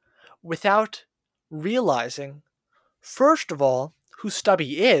car without realizing, first of all, who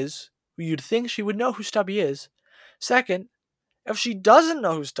Stubby is. You'd think she would know who Stubby is. Second, if she doesn't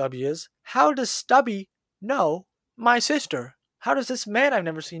know who Stubby is, how does Stubby know my sister? How does this man I've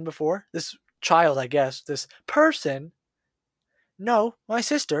never seen before, this child, I guess, this person, know my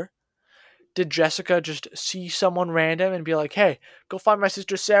sister? Did Jessica just see someone random and be like, "Hey, go find my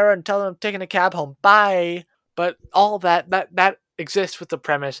sister Sarah and tell them I'm taking a cab home. Bye." But all that exists with the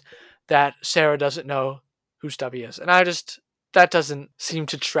premise that Sarah doesn't know who Stubby is. And that doesn't seem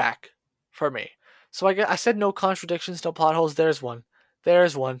to track for me. So I said no contradictions, no plot holes. There's one.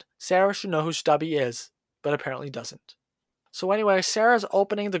 There's one. Sarah should know who Stubby is, but apparently doesn't. So anyway, Sarah's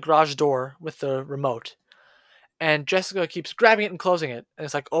opening the garage door with the remote. And Jessica keeps grabbing it and closing it. And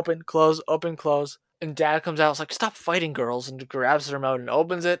it's like, open, close, open, close. And Dad comes out, it's like, "Stop fighting, girls," and grabs the remote and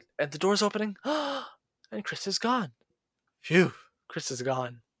opens it. And the door's opening. And Chris is gone. Phew, Chris is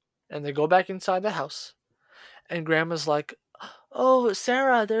gone. And they go back inside the house. And Grandma's like, "Oh,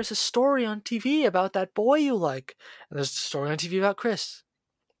 Sarah, there's a story on TV about that boy you like." And there's a story on TV about Chris.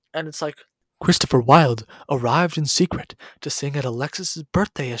 And it's like, "Christopher Wilde arrived in secret to sing at Alexis's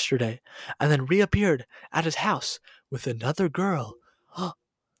birthday yesterday and then reappeared at his house with another girl."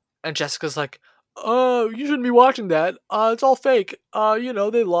 And Jessica's like, "Oh, you shouldn't be watching that. It's all fake.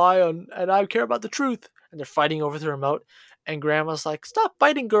 They lie on, and I care about the truth." And they're fighting over the remote. And Grandma's like, "Stop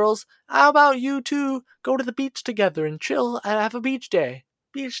fighting, girls. How about you two go to the beach together and chill and have a beach day?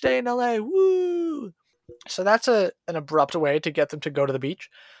 Beach day in LA. Woo!" So that's an abrupt way to get them to go to the beach.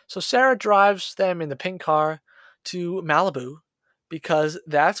 So Sarah drives them in the pink car to Malibu because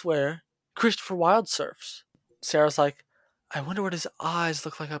that's where Christopher Wilde surfs. Sarah's like, "I wonder what his eyes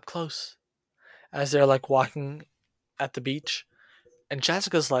look like up close," as they're like walking at the beach. And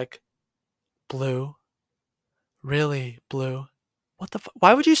Jessica's like, "Blue? Really, blue? What the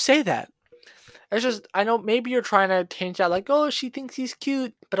why would you say that?" It's just, I know maybe you're trying to hint out like, "Oh, she thinks he's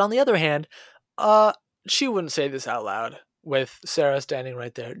cute." But on the other hand, she wouldn't say this out loud with Sarah standing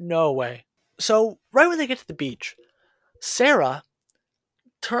right there. No way. So right when they get to the beach, Sarah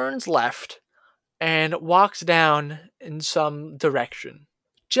turns left and walks down in some direction.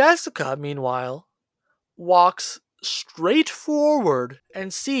 Jessica, meanwhile, walks straight forward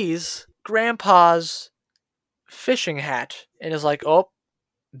and sees Grandpa's fishing hat and is like, "Oh,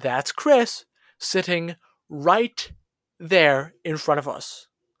 that's Chris sitting right there in front of us.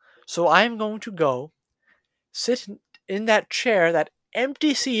 So I'm going to go sit in that chair, that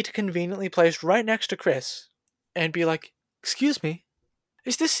empty seat conveniently placed right next to Chris, and be like, 'Excuse me,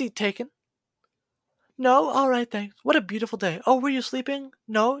 is this seat taken?' 'No? Alright, thanks. What a beautiful day. Oh, were you sleeping?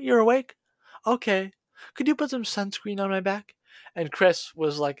 No? You're awake? Okay. Could you put some sunscreen on my back?' And Chris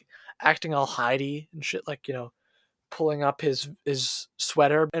was like acting all hidey and shit, like, pulling up his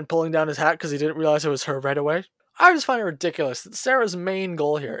sweater and pulling down his hat because he didn't realize it was her right away. I just find it ridiculous that Sarah's main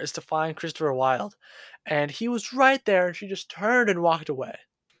goal here is to find Christopher Wilde, and he was right there, and she just turned and walked away.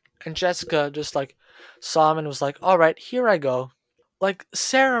 And Jessica just like saw him and was like, "All right, here I go." Like,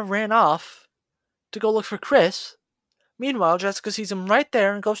 Sarah ran off to go look for Chris. Meanwhile, Jessica sees him right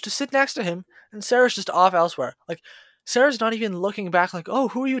there and goes to sit next to him, and Sarah's just off elsewhere. Like, Sarah's not even looking back like, "Oh,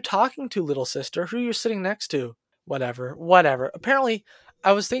 who are you talking to, little sister? Who are you sitting next to?" Whatever. Apparently,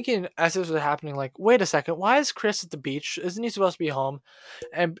 I was thinking as this was happening, like, wait a second, why is Chris at the beach? Isn't he supposed to be home?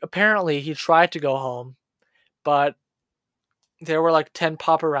 And apparently he tried to go home, but there were like 10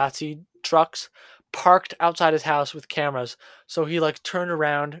 paparazzi trucks parked outside his house with cameras. So he like turned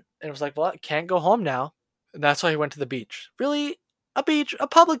around and was like, "Well, I can't go home now." And that's why he went to the beach. Really? A beach, a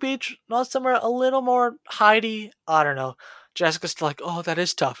public beach, not somewhere a little more hidey. I don't know. Jessica's still like, "Oh, that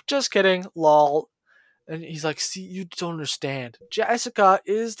is tough." Just kidding. Lol. And he's like, "See, you don't understand. Jessica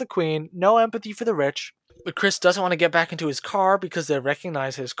is the queen. No empathy for the rich." But Chris doesn't want to get back into his car because they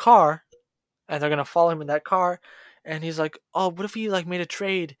recognize his car and they're going to follow him in that car. And he's like, "Oh, what if we like made a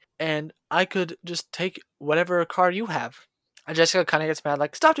trade and I could just take whatever car you have?" And Jessica kind of gets mad,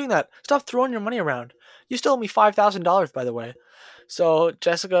 like, "Stop doing that. Stop throwing your money around. You still owe me $5,000, by the way." So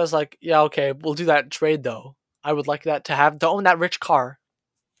Jessica is like, "Yeah, okay, we'll do that trade though. I would like that to own that rich car."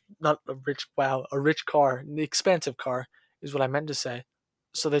 Not a rich, wow, a rich car, the expensive car is what I meant to say.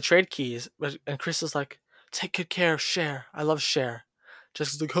 So they trade keys, and Chris is like, "Take good care of Cher. I love Cher."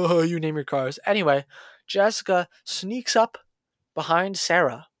 Jessica's like, "Oh, you name your cars." Anyway, Jessica sneaks up behind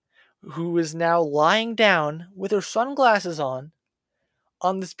Sarah, who is now lying down with her sunglasses on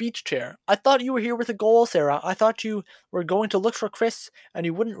this beach chair. "I thought you were here with a goal, Sarah. I thought you were going to look for Chris and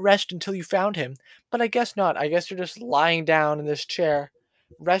you wouldn't rest until you found him. But I guess not. I guess you're just lying down in this chair,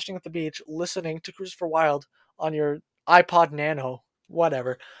 resting at the beach, listening to Christopher Wilde on your iPod Nano."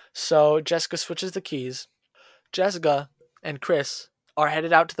 Whatever. So Jessica switches the keys. Jessica and Chris are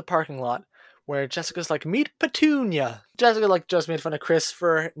headed out to the parking lot where Jessica's like, "Meet Petunia." Jessica like just made fun of Chris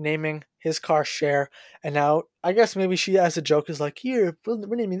for naming his car Cher, and now I guess maybe she as a joke is like, "Here,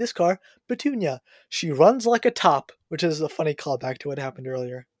 we're naming this car Petunia. She runs like a top," which is a funny callback to what happened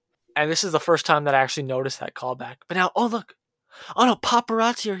earlier. And this is the first time that I actually noticed that callback. But now, oh look, oh no,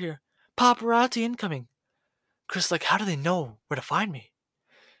 paparazzi are here. Paparazzi incoming. Chris is like, "How do they know where to find me?"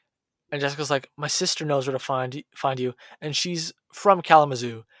 And Jessica's like, "My sister knows where to find you, and she's from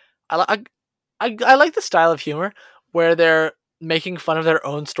Kalamazoo." I like the style of humor where they're making fun of their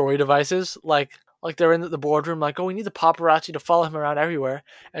own story devices, like they're in the boardroom, like, "Oh, we need the paparazzi to follow him around everywhere,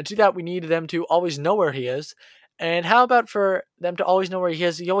 and to do that we need them to always know where he is. And how about for them to always know where he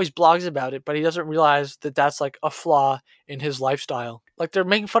is? He always blogs about it, but he doesn't realize that that's like a flaw in his lifestyle." Like they're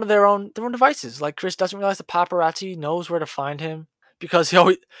making fun of their own devices. Like Chris doesn't realize the paparazzi knows where to find him. because he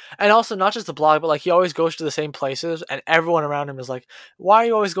always, and also not just the blog, but like he always goes to the same places, and everyone around him is like, "Why are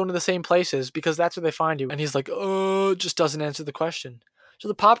you always going to the same places? Because that's where they find you." And he's like, "Oh," just doesn't answer the question. So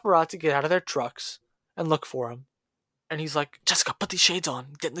the paparazzi get out of their trucks and look for him, and he's like, "Jessica, put these shades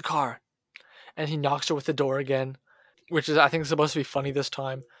on, get in the car." And he knocks her with the door again, which is I think supposed to be funny this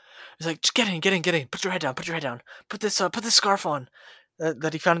time. He's like, "Just get in, get in, get in. Put your head down, put your head down. Put this scarf on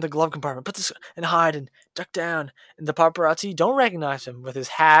that he found in the glove compartment. Put this and hide and duck down." And the paparazzi don't recognize him with his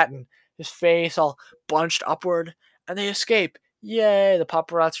hat and his face all bunched upward, and they escape. Yay! The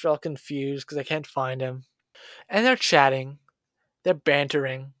paparazzi are all confused because they can't find him, and they're chatting, they're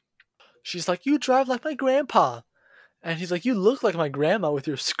bantering. She's like, "You drive like my grandpa." And he's like, "You look like my grandma with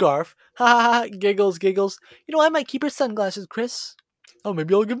your scarf." Ha ha ha, giggles, giggles. "You know, I might keep her sunglasses, Chris." "Oh,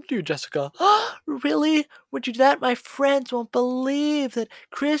 maybe I'll give them to you, Jessica." "Really? Would you do that? My friends won't believe that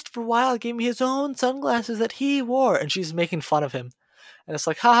Christopher Wilde gave me his own sunglasses that he wore." And she's making fun of him. And it's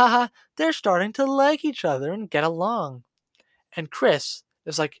like, ha ha ha, they're starting to like each other and get along. And Chris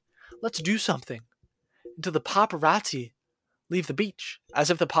is like, "Let's do something." Until the paparazzi leave the beach, as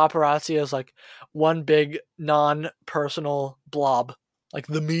if the paparazzi is like one big non-personal blob, like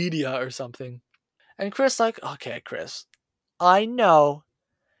the media or something. And Chris like, "Okay, Chris, I know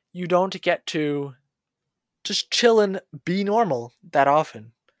you don't get to just chill and be normal that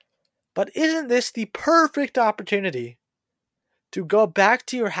often, but isn't this the perfect opportunity to go back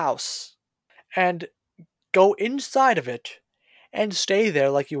to your house and go inside of it and stay there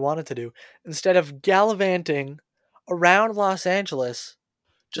like you wanted to do, instead of gallivanting around Los Angeles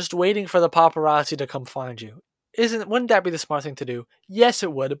just waiting for the paparazzi to come find you? Wouldn't that be the smart thing to do?" Yes,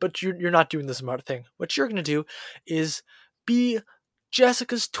 it would, but you're not doing the smart thing. What you're gonna do is be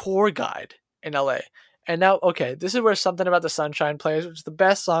Jessica's tour guide in LA. And now, okay, this is where Something About the Sunshine plays, which is the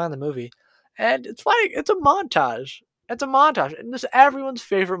best song in the movie. And it's funny, it's a montage. It's a montage. And this is everyone's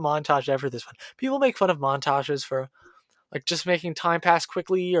favorite montage ever, this one. People make fun of montages for like just making time pass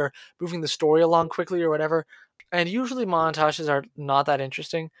quickly or moving the story along quickly or whatever. And usually montages are not that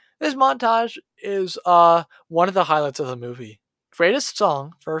interesting. This montage is one of the highlights of the movie. Greatest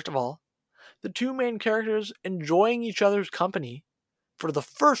song, first of all. The two main characters enjoying each other's company for the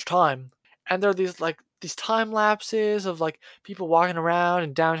first time. And there are these time lapses of like people walking around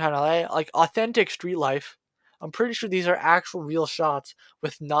in downtown LA, like authentic street life. I'm pretty sure these are actual real shots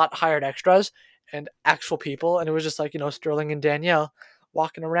with not hired extras and actual people. And it was just like, Sterling and Danielle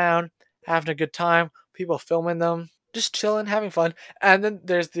walking around, having a good time, people filming them, just chilling, having fun. And then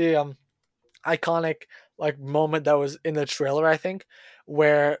there's the iconic like moment that was in the trailer, I think,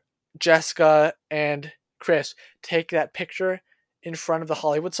 where Jessica and Chris take that picture in front of the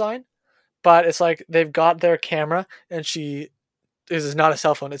Hollywood sign, but it's like they've got their camera and this is not a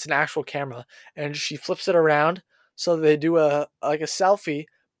cell phone, it's an actual camera, and she flips it around so they do a selfie,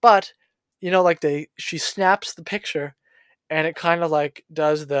 but she snaps the picture and it kind of like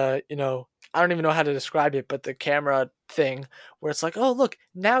does the, I don't even know how to describe it, but the camera thing where it's like, "Oh, look,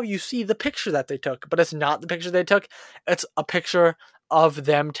 now you see the picture that they took," but it's not the picture they took. It's a picture of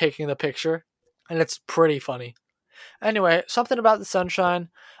them taking the picture, and it's pretty funny. Anyway, Something About the Sunshine.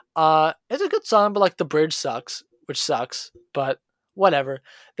 It's a good song, but like the bridge sucks, which sucks, but whatever.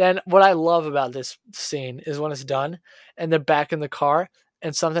 Then what I love about this scene is when it's done and they're back in the car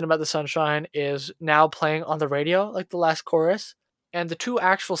and Something About the Sunshine is now playing on the radio, like the last chorus. And the two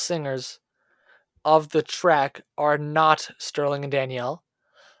actual singers of the track are not Sterling and Danielle.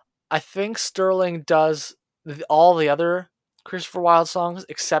 I think Sterling does all the other Christopher Wilde songs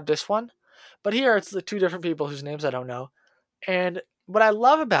except this one. But here it's the two different people whose names I don't know. And what I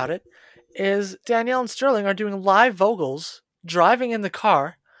love about it is Danielle and Sterling are doing live vocals driving in the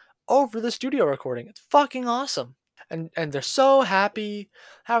car over the studio recording. It's fucking awesome. And they're so happy,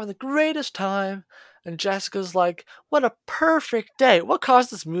 having the greatest time. And Jessica's like, "What a perfect day. What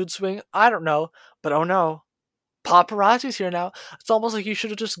caused this mood swing? I don't know. But oh no, paparazzi's here now. It's almost like you should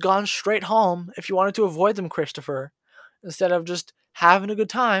have just gone straight home if you wanted to avoid them, Christopher, instead of just having a good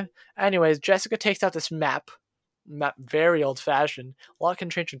time." Anyways, Jessica takes out this map, very old fashioned. A lot can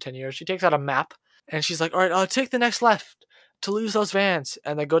change in 10 years. She takes out a map and she's like, "All right, take the next left to lose those vans."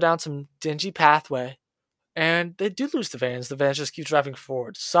 And they go down some dingy pathway and they do lose the vans. The vans just keep driving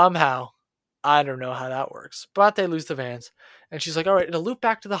forward. Somehow, I don't know how that works, but they lose the vans. And she's like, "All right, it'll loop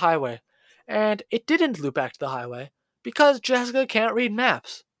back to the highway." And it didn't loop back to the highway because Jessica can't read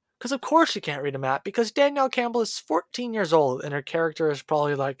maps. Because of course she can't read a map because Danielle Campbell is 14 years old and her character is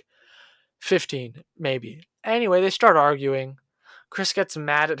probably like 15, maybe. Anyway, they start arguing. Chris gets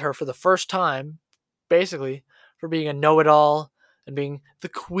mad at her for the first time, basically, for being a know-it-all and being the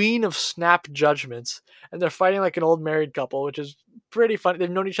queen of snap judgments. And they're fighting like an old married couple, which is pretty funny. They've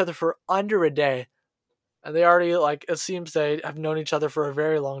known each other for under a day, and they already, like, it seems they have known each other for a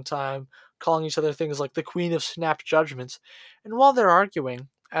very long time, calling each other things like the Queen of Snapped Judgments. And while they're arguing,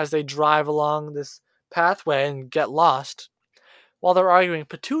 as they drive along this pathway and get lost, while they're arguing,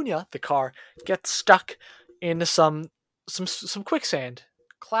 Petunia, the car, gets stuck into some quicksand.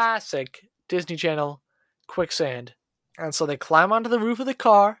 Classic Disney Channel quicksand. And so they climb onto the roof of the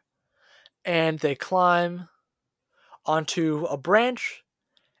car, and they climb onto a branch,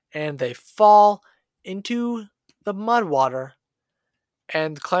 and they fall into the mud water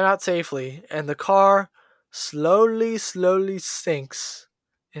and climb out safely. And the car slowly sinks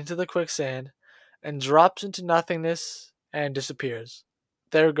into the quicksand and drops into nothingness and disappears.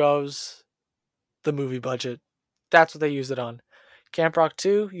 There goes the movie budget. That's what they used it on. Camp Rock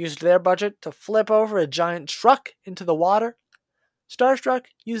 2 used their budget to flip over a giant truck into the water. Starstruck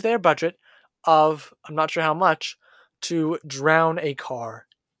used their budget of, I'm not sure how much, to drown a car.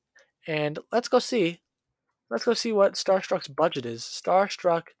 And let's go see what Starstruck's budget is.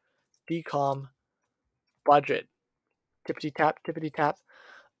 Starstruck DCOM budget. Tippity tap.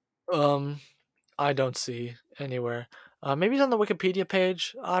 I don't see anywhere. Maybe it's on the Wikipedia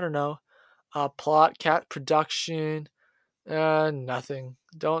page. I don't know. Plot, cat production. Nothing.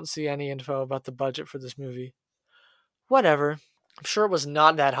 Don't see any info about the budget for this movie. Whatever. I'm sure it was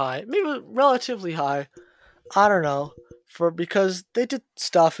not that high. Maybe it was relatively high. I don't know. Because they did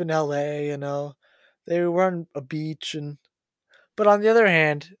stuff in LA, you know. They were on a beach but on the other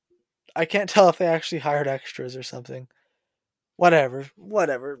hand, I can't tell if they actually hired extras or something. Whatever.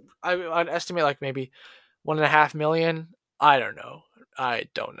 I'd estimate like maybe 1.5 million. I don't know.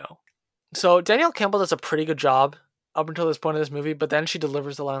 So Danielle Campbell does a pretty good job up until this point of this movie, but then she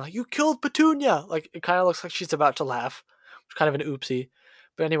delivers the line like, "You killed Petunia!" Like, it kind of looks like she's about to laugh. It's kind of an oopsie.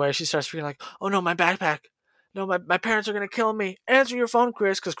 But anyway, she starts feeling like, "Oh no, my backpack. No, my parents are going to kill me. Answer your phone,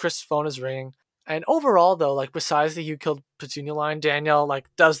 Chris," because Chris's phone is ringing. And overall, though, like, besides the "you killed Petunia" line, Danielle, like,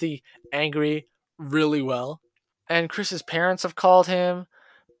 does the angry really well. And Chris's parents have called him,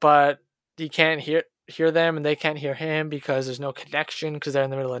 but he can't hear them, and they can't hear him because there's no connection, because they're in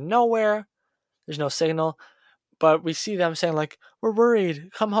the middle of nowhere. There's no signal. But we see them saying, like, "We're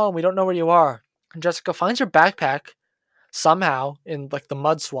worried. Come home. We don't know where you are." And Jessica finds her backpack somehow in, like, the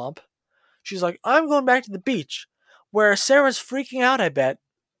mud swamp. She's like, "I'm going back to the beach, where Sarah's freaking out, I bet."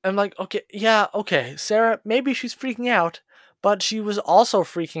 I'm like, okay, Sarah, maybe she's freaking out, but she was also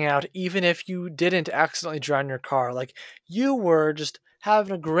freaking out even if you didn't accidentally drown your car. Like, you were just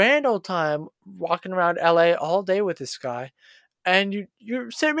having a grand old time walking around LA all day with this guy, and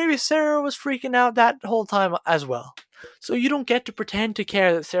maybe Sarah was freaking out that whole time as well. So you don't get to pretend to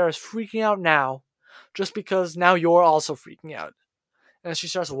care that Sarah's freaking out now, just because now you're also freaking out. And she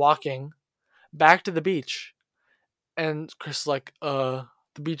starts walking back to the beach, and Chris is like,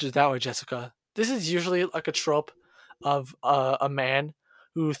 the beach is that way, Jessica." This is usually like a trope of a man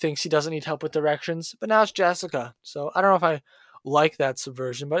who thinks he doesn't need help with directions, but now it's Jessica. So I don't know if I like that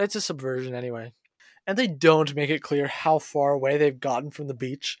subversion, but it's a subversion anyway. And they don't make it clear how far away they've gotten from the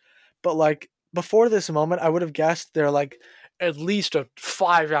beach. But, like, before this moment, I would have guessed they're, like, at least a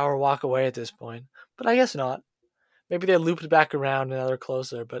 5-hour walk away at this point. But I guess not. Maybe they looped back around and now they're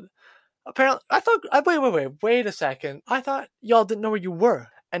closer, but apparently, I thought, wait a second. I thought y'all didn't know where you were.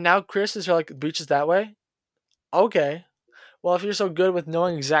 And now Chris is like, "The beach is that way?" Okay. Well, if you're so good with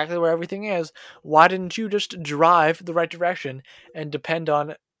knowing exactly where everything is, why didn't you just drive the right direction and depend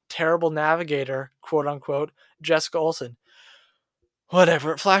on terrible navigator, quote unquote, Jessica Olsen?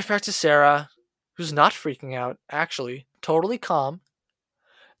 Whatever. Flashback to Sarah, who's not freaking out, actually. Totally calm.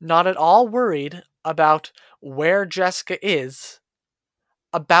 Not at all worried about where Jessica is.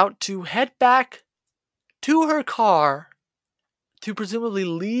 About to head back to her car to presumably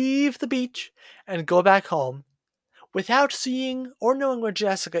leave the beach and go back home without seeing or knowing where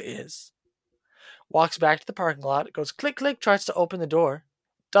Jessica is. Walks back to the parking lot, goes click click, tries to open the door.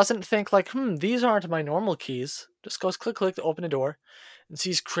 Doesn't think like, these aren't my normal keys. Just goes click click to open the door and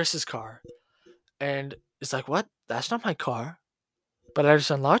sees Chris's car. And is like, "What? That's not my car. But I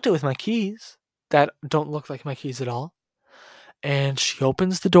just unlocked it with my keys that don't look like my keys at all." And she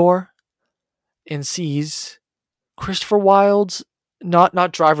opens the door and sees Christopher Wilde's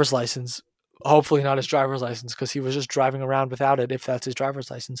not driver's license. Hopefully not his driver's license, because he was just driving around without it, if that's his driver's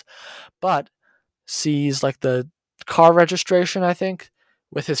license. But sees, like, the car registration, I think,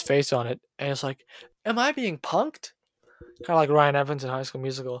 with his face on it. And it's like, am I being punked? Kind of like Ryan Evans in High School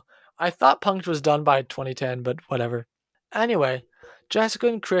Musical. I thought Punked was done by 2010, but whatever. Anyway, Jessica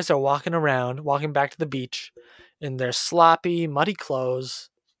and Chris are walking back to the beach in their sloppy, muddy clothes.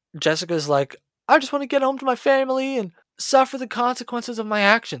 Jessica's like, "I just want to get home to my family," and suffer the consequences of my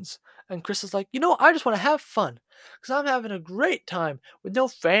actions. And Chris is like, I just want to have fun because I'm having a great time with no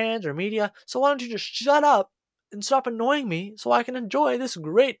fans or media. So why don't you just shut up and stop annoying me so I can enjoy this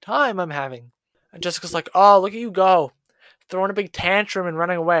great time I'm having? And Jessica's like, oh, look at you go, throwing a big tantrum and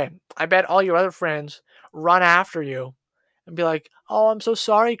running away. I bet all your other friends run after you and be like, oh, I'm so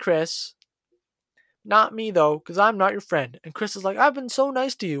sorry, Chris. Not me, though, because I'm not your friend. And Chris is like, I've been so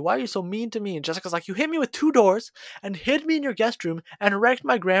nice to you. Why are you so mean to me? And Jessica's like, you hit me with 2 doors and hid me in your guest room and wrecked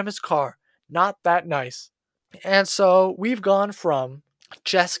my grandma's car. Not that nice. And so we've gone from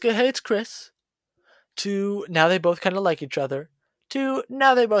Jessica hates Chris to now they both kind of like each other to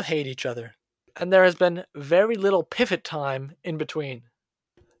now they both hate each other. And there has been very little pivot time in between.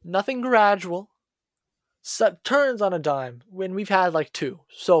 Nothing gradual. Turns on a dime when we've had like 2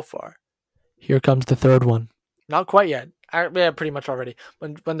 so far. Here comes the third one. Not quite yet. Yeah, pretty much already.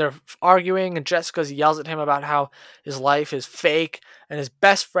 When they're arguing and Jessica yells at him about how his life is fake and his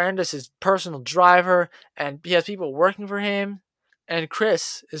best friend is his personal driver and he has people working for him, and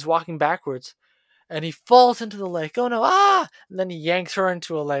Chris is walking backwards and he falls into the lake. Oh no, ah! And then he yanks her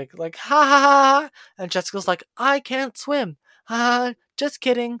into a lake, like, ha ha ha! And Jessica's like, I can't swim. Ha ha, just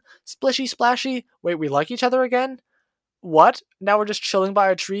kidding. Splishy splashy. Wait, we like each other again? What? Now we're just chilling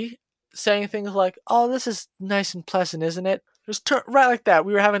by a tree, saying things like, oh, this is nice and pleasant, isn't it? Just right like that.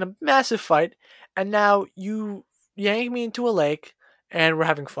 We were having a massive fight, and now you yank me into a lake, and we're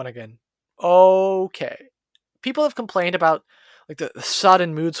having fun again. Okay. People have complained about like the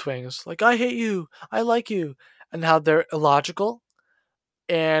sudden mood swings, like I hate you, I like you, and how they're illogical.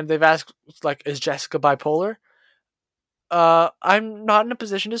 And they've asked, like, is Jessica bipolar? I'm not in a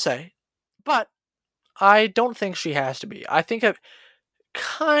position to say, but I don't think she has to be. I think it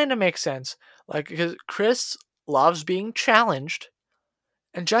kind of makes sense, like because Chris loves being challenged,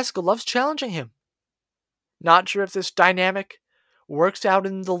 and Jessica loves challenging him. Not sure if this dynamic works out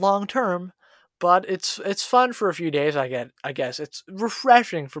in the long term, but it's fun for a few days. I guess it's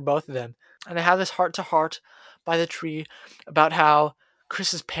refreshing for both of them, and they have this heart to heart by the tree about how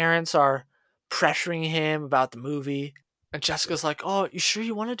Chris's parents are pressuring him about the movie, and Jessica's like, "Oh, you sure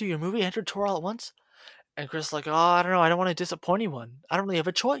you want to do your movie and tour all at once?" And Chris is like, "Oh, I don't know. I don't want to disappoint anyone. I don't really have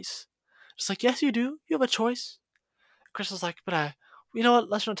a choice." Just like, "Yes, you do. You have a choice." Chris is like, "But you know what?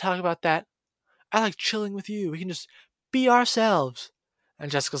 Let's not talk about that. I like chilling with you. We can just be ourselves."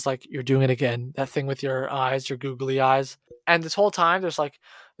 And Jessica's like, "You're doing it again. That thing with your eyes, your googly eyes." And this whole time, there's like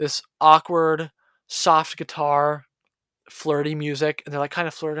this awkward, soft guitar, flirty music. And they're like kind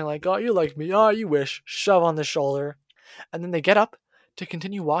of flirting, like, "Oh, you like me. Oh, you wish." Shove on the shoulder. And then they get up to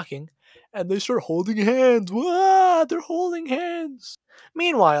continue walking. And they start holding hands. Wow, they're holding hands.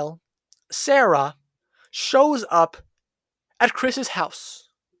 Meanwhile, Sarah shows up at Chris's house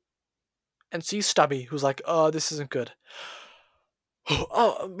and sees Stubby, who's like, "Oh, this isn't good."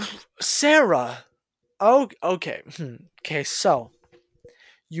 Oh, Sarah. Oh, okay. Okay, so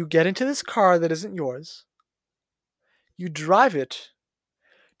you get into this car that isn't yours. You drive it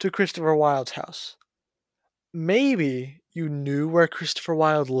to Christopher Wilde's house. Maybe you knew where Christopher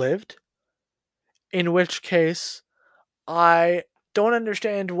Wilde lived, in which case I don't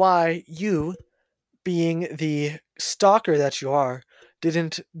understand why you, being the stalker that you are,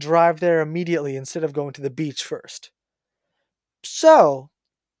 didn't drive there immediately instead of going to the beach first. So,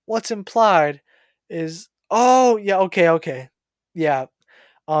 what's implied is, oh yeah, okay, yeah.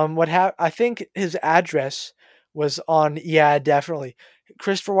 I think his address was on. Yeah, definitely.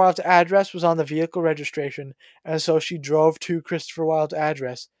 Christopher Wilde's address was on the vehicle registration, and so she drove to Christopher Wilde's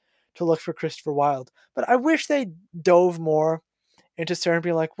address to look for Christopher Wilde. But I wish they dove more into Sarah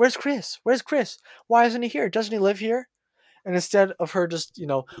being like, "Where's Chris? Where's Chris? Why isn't he here? Doesn't he live here?" And instead of her just,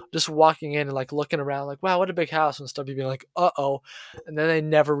 just walking in and like looking around, like, "Wow, what a big house," and stuff, being like, "Uh oh," and then they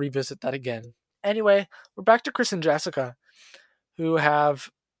never revisit that again. Anyway, we're back to Chris and Jessica, who have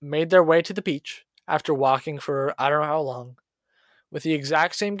made their way to the beach after walking for I don't know how long, with the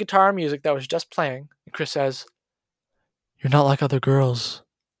exact same guitar music that was just playing. And Chris says, "You're not like other girls.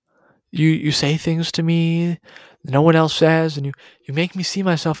 You say things to me that no one else says, and you make me see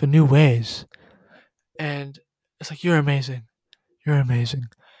myself in new ways." And it's like, "You're amazing. You're amazing."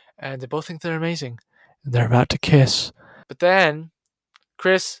 And they both think they're amazing. And they're about to kiss. But then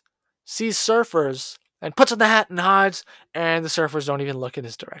Chris sees surfers and puts on the hat and hides, and the surfers don't even look in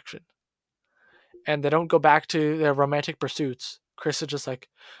his direction. And they don't go back to their romantic pursuits. Chris is just like,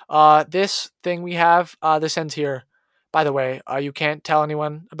 this thing we have, this ends here. By the way, you can't tell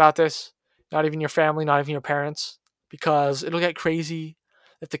anyone about this. Not even your family, not even your parents. Because it'll get crazy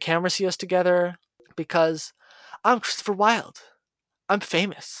if the cameras see us together. Because I'm Christopher Wilde. I'm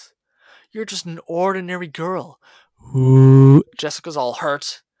famous. You're just an ordinary girl Ooh. Jessica's all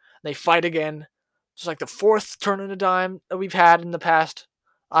hurt. They fight again. It's like the fourth turn in a dime that we've had in the past,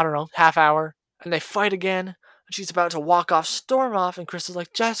 I don't know, half hour. And they fight again. And she's about to walk off, storm off, and Chris is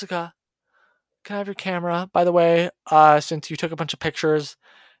like, Jessica, can I have your camera? By the way, since you took a bunch of pictures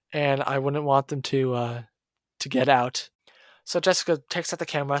and I wouldn't want them to get out. So Jessica takes out the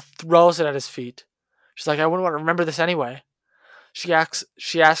camera, throws it at his feet. She's like, I wouldn't want to remember this anyway. She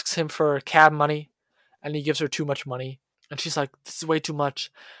asks him for cab money, and he gives her too much money. And she's like, this is way too much.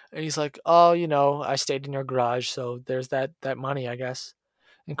 And he's like, oh, I stayed in your garage, so there's that money, I guess.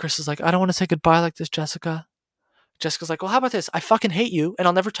 And Chris is like, I don't want to say goodbye like this, Jessica. Jessica's like, well, how about this? I fucking hate you, and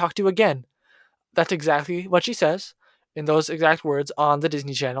I'll never talk to you again. That's exactly what she says in those exact words on the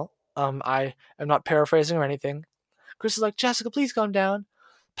Disney Channel. I am not paraphrasing or anything. Chris is like, Jessica, please calm down.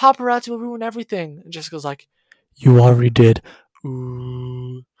 Paparazzi will ruin everything. And Jessica's like, you already did.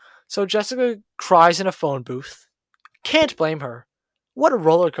 Ooh. So Jessica cries in a phone booth. Can't blame her. What a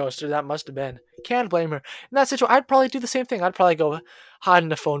roller coaster that must have been. Can't blame her. In that situation, I'd probably do the same thing. I'd probably go hide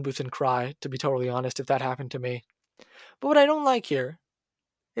in a phone booth and cry, to be totally honest, if that happened to me. But what I don't like here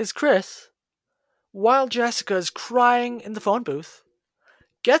is Chris, while Jessica is crying in the phone booth,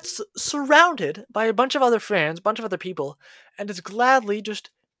 gets surrounded by a bunch of other fans, a bunch of other people, and is gladly just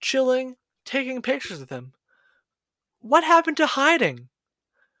chilling, taking pictures with him. What happened to hiding?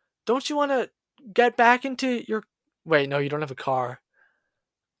 Don't you want to get back into your... Wait, no, you don't have a car.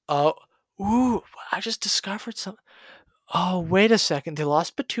 Oh, ooh, I just discovered some... Oh, wait a second. They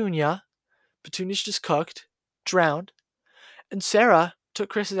lost Petunia. Petunia's just cooked, drowned. And Sarah took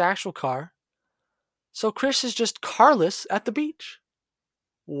Chris's actual car. So Chris is just carless at the beach.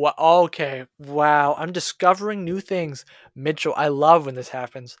 Okay, wow, I'm discovering new things. Mitchell, I love when this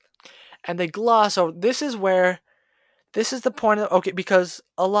happens. And they gloss over... This is the point of... Okay, because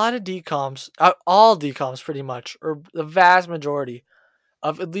a lot of DCOMs, all DCOMs pretty much, or the vast majority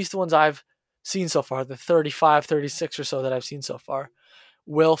of at least the ones I've seen so far, the 35, 36 or so that I've seen so far,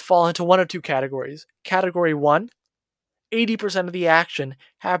 will fall into one of two categories. Category 1, 80% of the action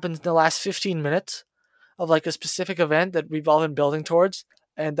happens in the last 15 minutes of like a specific event that we've all been building towards,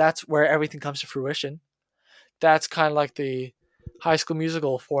 and that's where everything comes to fruition. That's kind of like the High School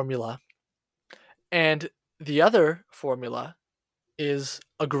Musical formula. And the other formula is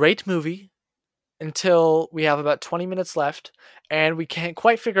a great movie until we have about 20 minutes left and we can't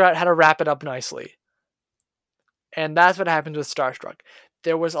quite figure out how to wrap it up nicely. And that's what happens with Starstruck.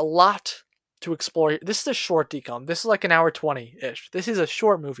 There was a lot to explore. This is a short DCOM. This is like an hour 20-ish. This is a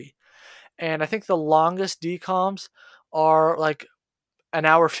short movie. And I think the longest DCOMs are like an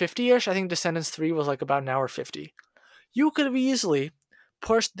hour 50-ish. I think Descendants 3 was like about an hour 50. You could have easily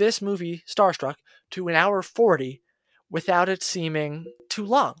pushed this movie, Starstruck, to an hour 40 without it seeming too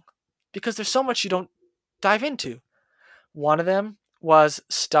long. Because there's so much you don't dive into. One of them was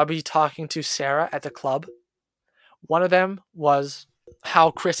Stubby talking to Sarah at the club. One of them was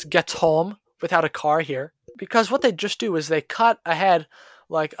how Chris gets home without a car here. Because what they just do is they cut ahead,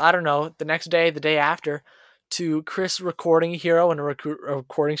 like, I don't know, the next day, the day after, to Chris recording Hero in a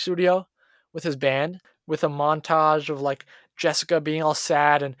recording studio with his band, with a montage of, like, Jessica being all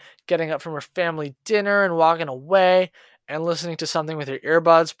sad and getting up from her family dinner and walking away and listening to something with her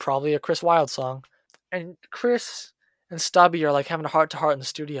earbuds, probably a Chris Wilde song. And Chris and Stubby are, like, having a heart-to-heart in the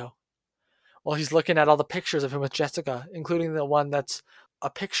studio while he's looking at all the pictures of him with Jessica, including the one that's a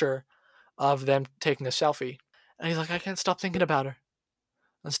picture of them taking a selfie. And he's like, I can't stop thinking about her.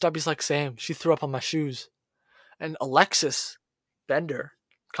 And Stubby's like, same. She threw up on my shoes. And Alexis Bender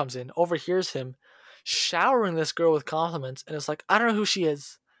comes in, overhears him showering this girl with compliments, and is like, I don't know who she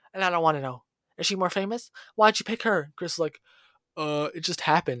is, and I don't want to know. Is she more famous? Why'd you pick her? Chris is like, it just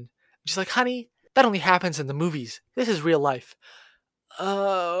happened. She's like, honey, that only happens in the movies. This is real life.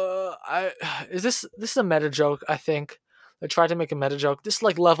 This is a meta joke, I think. I tried to make a meta joke. This is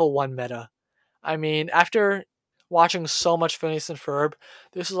like level 1 meta. I mean, after watching so much Phineas and Ferb,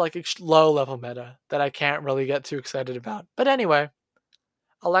 this is like a low level meta that I can't really get too excited about. But anyway,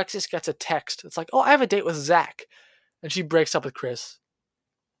 Alexis gets a text. It's like, oh, I have a date with Zach. And she breaks up with Chris.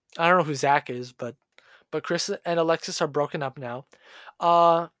 I don't know who Zach is, but Chris and Alexis are broken up now.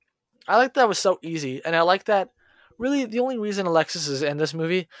 I like that it was so easy. And I like that really the only reason Alexis is in this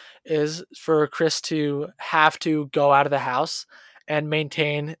movie is for Chris to have to go out of the house and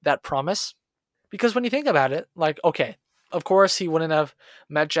maintain that promise. Because when you think about it, like, okay, of course he wouldn't have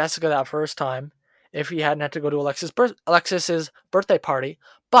met Jessica that first time if he hadn't had to go to Alexis's birthday party.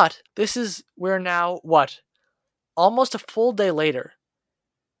 But we're now, what, almost a full day later.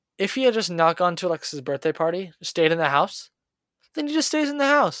 If he had just not gone to Alexis's birthday party, stayed in the house, Then he just stays in the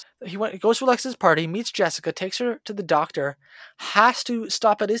house. Goes to Alexa's party, meets Jessica, takes her to the doctor, has to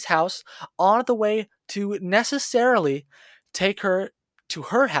stop at his house on the way to necessarily take her to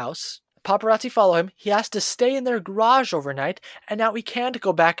her house. Paparazzi follow him. He has to stay in their garage overnight, and now he can't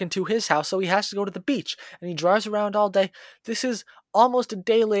go back into his house, so he has to go to the beach. And he drives around all day. This is almost a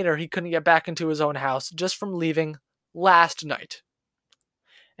day later he couldn't get back into his own house just from leaving last night.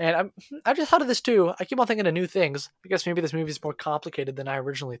 And I just thought of this too. I keep on thinking of new things. I guess maybe this movie is more complicated than I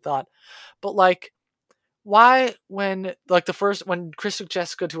originally thought. But like, why when Chris took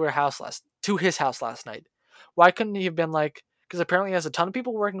Jessica to his house last night, why couldn't he have been like? Because apparently he has a ton of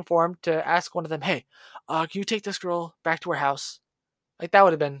people working for him to ask one of them, "Hey, can you take this girl back to her house?" Like that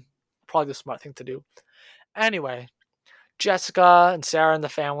would have been probably the smart thing to do. Anyway, Jessica and Sarah and the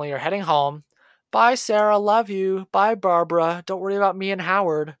family are heading home. Bye, Sarah. Love you. Bye, Barbara. Don't worry about me and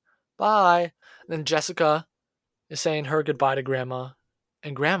Howard. Bye. And then Jessica is saying her goodbye to Grandma.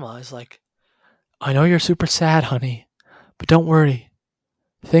 And Grandma is like, I know you're super sad, honey, but don't worry.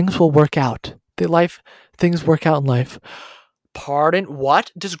 Things will work out. Things work out in life. Pardon?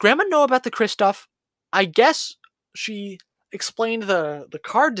 What? Does Grandma know about the Chris stuff? I guess she explained the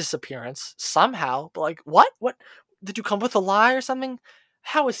card disappearance somehow, but like, what? What? Did you come with a lie or something?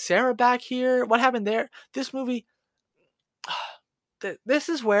 How is Sarah back here? What happened there? This movie... This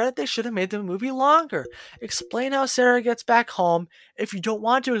is where they should have made the movie longer. Explain how Sarah gets back home. If you don't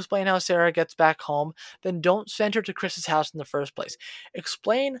want to explain how Sarah gets back home, then don't send her to Chris's house in the first place.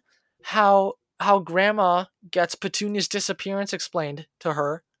 Explain how Grandma gets Petunia's disappearance explained to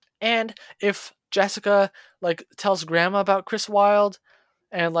her. And if Jessica tells Grandma about Chris Wilde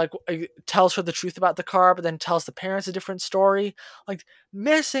and tells her the truth about the car, but then tells the parents a different story,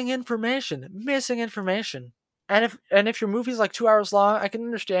 missing information. And if your movie's 2 hours long, I can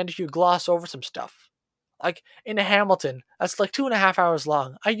understand if you gloss over some stuff. Like in Hamilton, that's 2.5 hours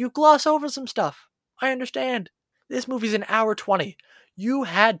long. You gloss over some stuff. I understand. This movie's an hour 20. You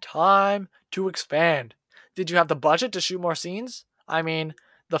had time to expand. Did you have the budget to shoot more scenes? I mean,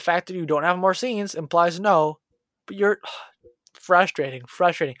 the fact that you don't have more scenes implies no. But you're frustrating.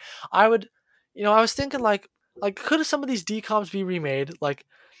 I was thinking could some of these DComs be remade?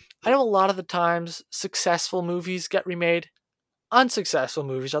 I know a lot of the times successful movies get remade. Unsuccessful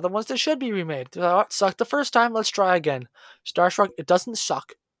movies are the ones that should be remade. It sucked the first time, let's try again. Starstruck, it doesn't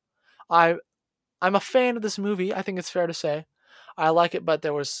suck. I'm a fan of this movie, I think it's fair to say. I like it, but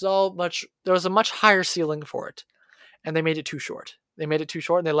there was a much higher ceiling for it. And they made it too short. And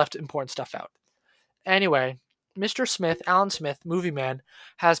they left important stuff out. Anyway, Mr. Smith, Alan Smith, movie man,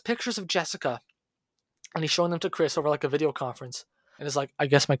 has pictures of Jessica. And he's showing them to Chris over a video conference. And it's I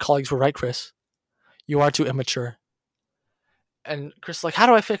guess my colleagues were right, Chris. You are too immature. And Chris is how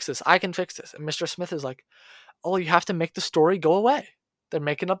do I fix this? I can fix this. And Mr. Smith is oh, you have to make the story go away. They're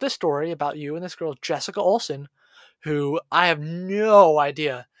making up this story about you and this girl, Jessica Olsen, who I have no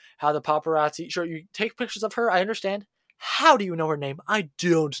idea how the paparazzi... Sure, you take pictures of her, I understand. How do you know her name? I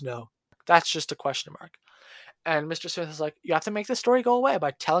don't know. That's just a question mark. And Mr. Smith is you have to make the story go away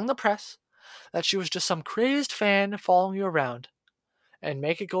by telling the press that she was just some crazed fan following you around. And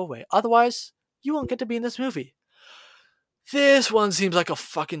make it go away. Otherwise, you won't get to be in this movie. This one seems like a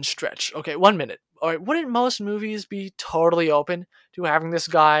fucking stretch. Okay, 1 minute. Alright, wouldn't most movies be totally open to having this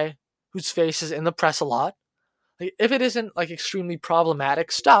guy whose face is in the press a lot? If it isn't extremely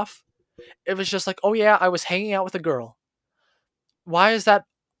problematic stuff, if it's just oh yeah, I was hanging out with a girl. Why is that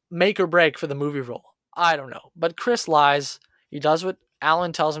make or break for the movie role? I don't know. But Chris lies. He does what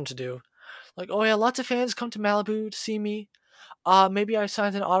Alan tells him to do. Oh yeah, lots of fans come to Malibu to see me. Maybe I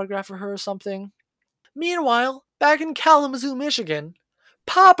signed an autograph for her or something. Meanwhile, back in Kalamazoo, Michigan,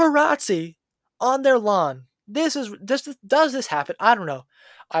 paparazzi on their lawn. Does this happen? I don't know.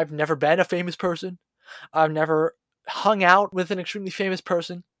 I've never been a famous person. I've never hung out with an extremely famous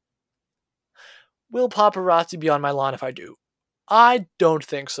person. Will paparazzi be on my lawn if I do? I don't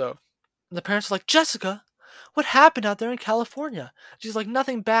think so. And the parents are Jessica, what happened out there in California? She's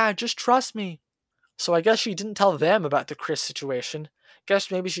nothing bad, just trust me. So I guess she didn't tell them about the Chris situation.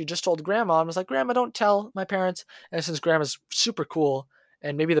 Guess maybe she just told Grandma and was Grandma, don't tell my parents. And since Grandma's super cool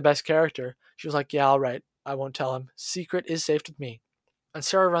and maybe the best character, she was yeah, all right, I won't tell him. Secret is safe with me. And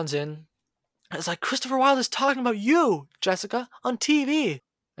Sarah runs in. And it's Christopher Wilde is talking about you, Jessica, on TV.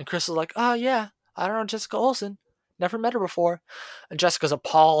 And Chris is oh yeah, I don't know Jessica Olsen. Never met her before. And Jessica's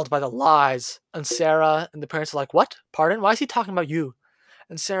appalled by the lies. And Sarah and the parents are what? Pardon? Why is he talking about you?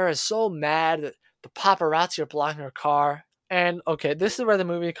 And Sarah is so mad that the paparazzi are blocking her car. And okay, this is where the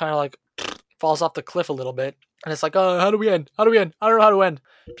movie kind of falls off the cliff a little bit. And it's like, oh, how do we end? How do we end? I don't know how to end.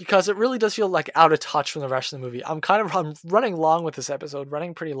 Because it really does feel like out of touch from the rest of the movie. I'm running long with this episode,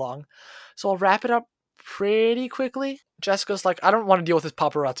 running pretty long. So I'll wrap it up pretty quickly. Jessica's like, I don't want to deal with this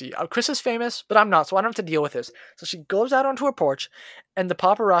paparazzi. Chris is famous, but I'm not, so I don't have to deal with this. So she goes out onto her porch, and the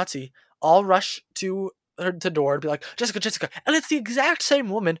paparazzi all rush to her door and be like, Jessica. And it's the exact same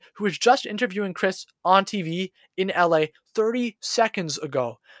woman who was just interviewing Chris on TV in LA 30 seconds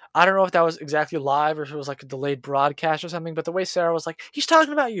ago. I don't know if that was exactly live or if it was like a delayed broadcast or something, but the way Sarah was like, he's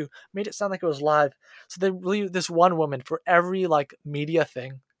talking about you, made it sound like it was live. So they leave this one woman for every like media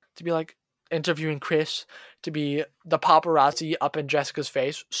thing to be like interviewing Chris, to be the paparazzi up in Jessica's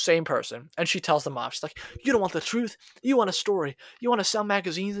face, same person. And she tells them off. She's like, you don't want the truth. You want a story. You want to sell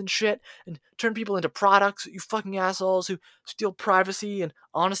magazines and shit and turn people into products. You fucking assholes who steal privacy and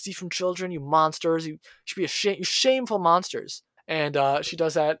honesty from children. You monsters. You should be ashamed. You shameful monsters. And she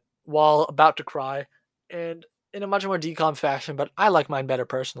does that while about to cry, and in a much more DCOM fashion, but I like mine better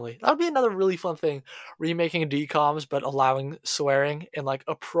personally. That would be another really fun thing, remaking DCOMs, but allowing swearing in like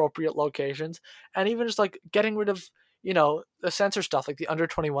appropriate locations, and even just like getting rid of, the censor stuff, like the under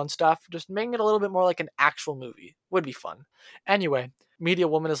 21 stuff, just making it a little bit more like an actual movie would be fun. Anyway, media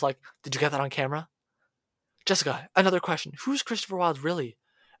woman is like, did you get that on camera? Jessica, another question. Who's Christopher Wilde really?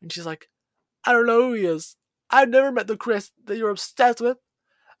 And she's like, I don't know who he is. I've never met the Chris that you're obsessed with,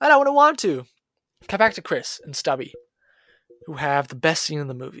 and I wouldn't want to. Cut back to Chris and Stubby, who have the best scene in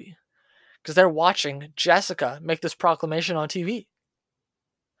the movie, because they're watching Jessica make this proclamation on TV.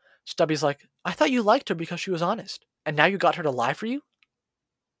 Stubby's like, I thought you liked her because she was honest, and now you got her to lie for you?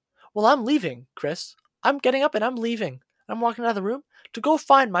 Well, I'm leaving, Chris. I'm getting up and I'm leaving. I'm walking out of the room to go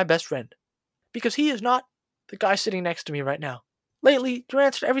find my best friend, because he is not the guy sitting next to me right now. Lately, your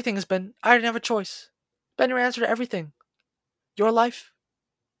answer to everything has been, I didn't have a choice. Been your answer to everything. Your life,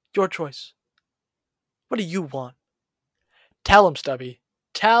 your choice. What do you want? Tell him, Stubby.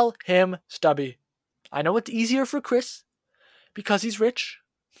 Tell him, Stubby. I know it's easier for Chris because he's rich,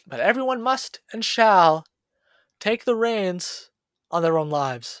 but everyone must and shall take the reins on their own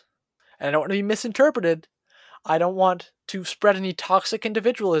lives. And I don't want to be misinterpreted. I don't want to spread any toxic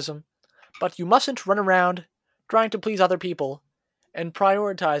individualism, but you mustn't run around trying to please other people and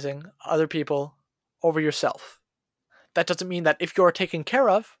prioritizing other people over yourself. That doesn't mean that if you're taken care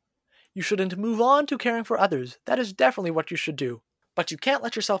of, you shouldn't move on to caring for others. That is definitely what you should do. But you can't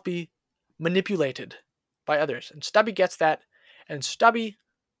let yourself be manipulated by others. And Stubby gets that. And Stubby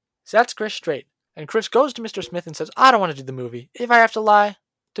sets Chris straight. And Chris goes to Mr. Smith and says, I don't want to do the movie. If I have to lie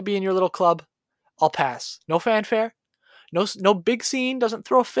to be in your little club, I'll pass. No fanfare. No big scene. Doesn't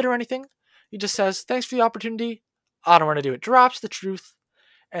throw a fit or anything. He just says, thanks for the opportunity. I don't want to do it. Drops the truth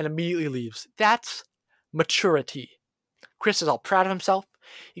and immediately leaves. That's maturity. Chris is all proud of himself.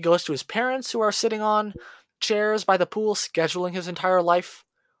 He goes to his parents, who are sitting on chairs by the pool, scheduling his entire life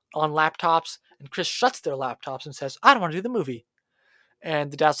on laptops. And Chris shuts their laptops and says, I don't want to do the movie.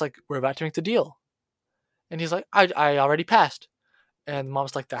 And the dad's like, we're about to make the deal. And he's like, I already passed. And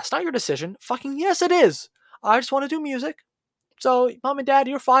mom's like, that's not your decision. Fucking yes, it is. I just want to do music. So, mom and dad,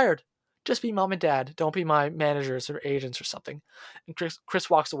 you're fired. Just be mom and dad. Don't be my managers or agents or something. And Chris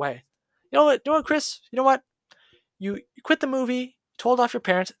walks away. You know what, Chris? You know what? You quit the movie, told off your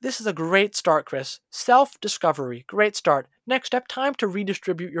parents. This is a great start, Chris. Self-discovery. Great start. Next step, time to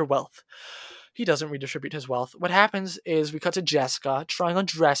redistribute your wealth. He doesn't redistribute his wealth. What happens is we cut to Jessica trying on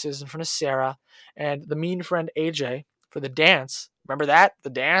dresses in front of Sarah and the mean friend AJ for the dance. Remember that? The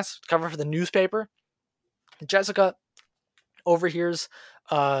dance cover for the newspaper? Jessica overhears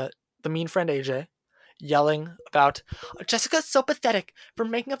the mean friend AJ yelling about, Jessica's so pathetic for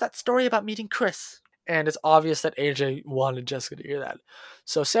making up that story about meeting Chris. And it's obvious that AJ wanted Jessica to hear that.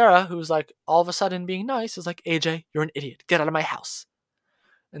 So Sarah, who's like all of a sudden being nice, is like, AJ, you're an idiot. Get out of my house.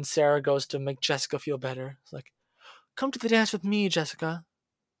 And Sarah goes to make Jessica feel better. It's like, come to the dance with me, Jessica.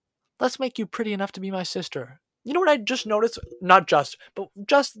 Let's make you pretty enough to be my sister. You know what I just noticed? Not just, but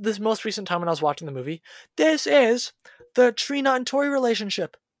just this most recent time when I was watching the movie. This is the Trina and Tori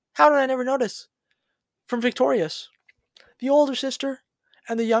relationship. How did I never notice? From Victorious. The older sister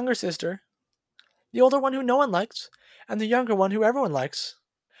and the younger sister. The older one who no one likes, and the younger one who everyone likes.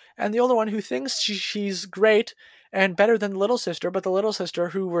 And the older one who thinks she's great and better than the little sister, but the little sister,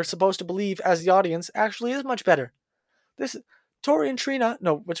 who we're supposed to believe as the audience, actually is much better. This Tori and Trina,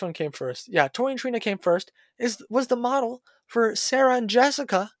 no, which one came first? Yeah, Tori and Trina came first, was the model for Sarah and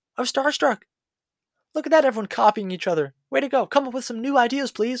Jessica of Starstruck. Look at that, everyone copying each other. Way to go. Come up with some new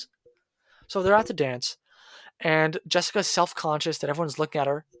ideas, please. So they're at the dance, and Jessica's self-conscious that everyone's looking at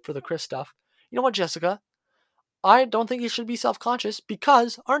her for the Chris stuff. You know what, Jessica? I don't think you should be self-conscious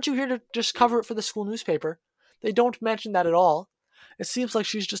because aren't you here to just cover it for the school newspaper? They don't mention that at all. It seems like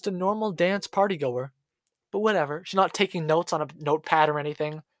she's just a normal dance party goer. But whatever. She's not taking notes on a notepad or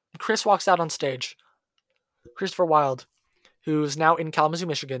anything. Chris walks out on stage. Christopher Wilde, who's now in Kalamazoo,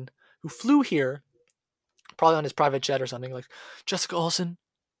 Michigan, who flew here, probably on his private jet or something, like, Jessica Olsen,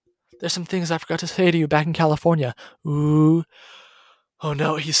 there's some things I forgot to say to you back in California. Ooh. Oh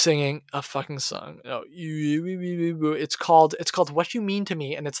no, he's singing a fucking song. No, it's called What You Mean to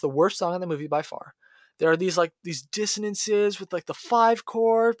Me, and it's the worst song in the movie by far. There are these dissonances with like the 5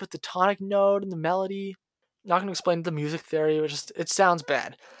 chord, but the tonic note and the melody. Not gonna explain the music theory, it sounds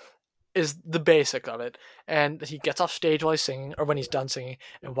bad. Is the basic of it. And he gets off stage while he's singing, or when he's done singing,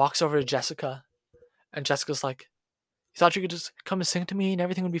 and walks over to Jessica, and Jessica's like, "You thought you could just come and sing to me and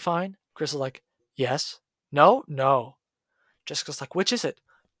everything would be fine?" Chris is like, "Yes." "No, no." Jessica's like, "Which is it?"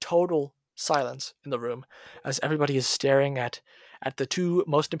 Total silence in the room as everybody is staring at the 2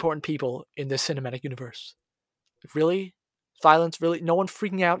 most important people in this cinematic universe. Really? Silence? Really? No one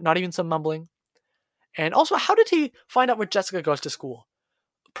freaking out? Not even some mumbling? And also, how did he find out where Jessica goes to school?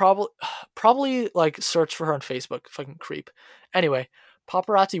 Probably like search for her on Facebook. Fucking creep. Anyway,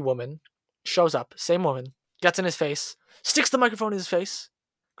 paparazzi woman shows up. Same woman. Gets in his face. Sticks the microphone in his face.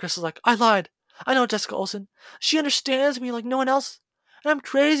 Chris is like, "I lied. I know Jessica Olsen. She understands me like no one else. And I'm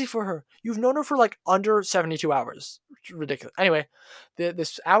crazy for her. You've known her for like under 72 hours. Ridiculous." Anyway,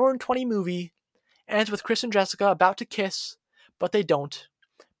 this hour and 20 movie ends with Chris and Jessica about to kiss, but they don't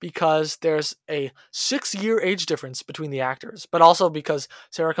because there's a 6-year age difference between the actors, but also because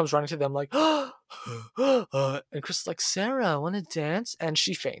Sarah comes running to them like, and Chris is like, "Sarah, want to dance?" And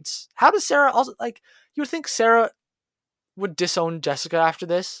she faints. How does Sarah also, like, you would think Sarah would disown Jessica after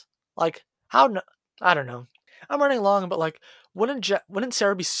this? Like, how? No, I don't know. I'm running along, but like, wouldn't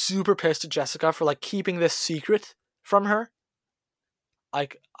Sarah be super pissed at Jessica for like keeping this secret from her?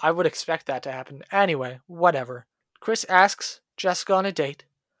 Like, I would expect that to happen. Anyway, whatever. Chris asks Jessica on a date.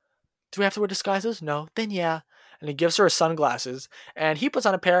 "Do we have to wear disguises?" "No." "Then yeah." And he gives her his sunglasses, and he puts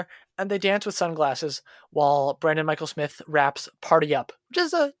on a pair, and they dance with sunglasses while Brandon Michael Smith raps "Party Up," which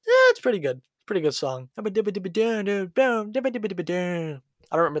is it's pretty good. Pretty good song. I don't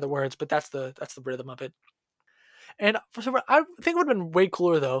remember the words, but that's the rhythm of it. And I think it would have been way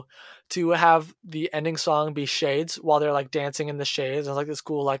cooler though to have the ending song be Shades while they're like dancing in the shades. And like this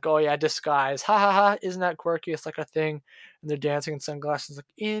cool, like, "Oh yeah, disguise, ha ha ha, isn't that quirky?" It's like a thing, and they're dancing in sunglasses, like,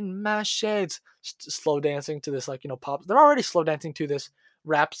 "In my shades," slow dancing to this, like, pop. They're already slow dancing to this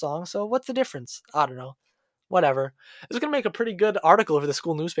rap song, so what's the difference? I don't know. Whatever. It's gonna make a pretty good article for the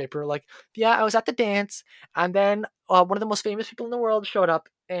school newspaper. Like, "Yeah, I was at the dance, and then one of the most famous people in the world showed up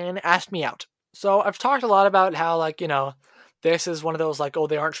and asked me out." So I've talked a lot about how, like, this is one of those, like, oh,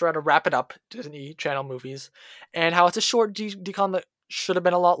 they aren't sure how to wrap it up Disney Channel movies, and how it's a short decon that should have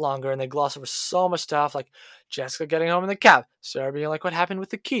been a lot longer, and they gloss over so much stuff, like Jessica getting home in the cab, Sarah being like, "What happened with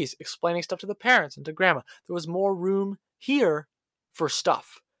the keys?" explaining stuff to the parents and to grandma. There was more room here for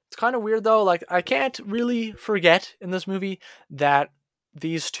stuff. It's kind of weird though, like, I can't really forget in this movie that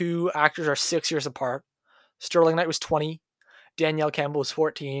these 2 actors are 6 years apart. Sterling Knight was 20. Danielle Campbell was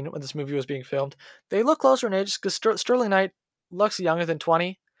 14 when this movie was being filmed. They look closer in age because Sterling Knight looks younger than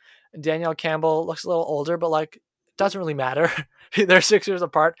 20. And Danielle Campbell looks a little older, but like, it doesn't really matter. They're 6 years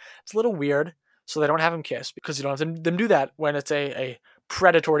apart. It's a little weird, so they don't have them kiss because you don't have them do that when it's a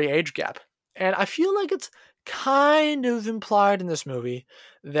predatory age gap. And I feel like it's kind of implied in this movie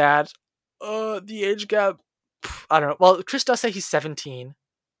that the age gap, I don't know. Well, Chris does say he's 17,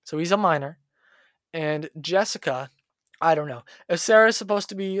 so he's a minor. And Jessica, I don't know. If Sarah's supposed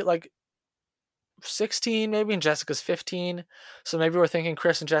to be like 16, maybe, and Jessica's 15, so maybe we're thinking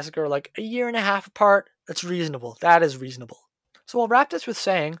Chris and Jessica are like a year and a half apart. That's reasonable. That is reasonable. So I'll wrap this with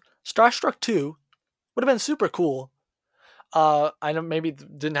saying Starstruck 2 would have been super cool. I know maybe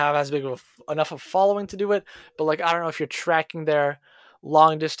didn't have as big of enough of a following to do it, but like, I don't know if you're tracking their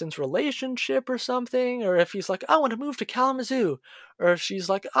long distance relationship or something, or if he's like, "I want to move to Kalamazoo," or if she's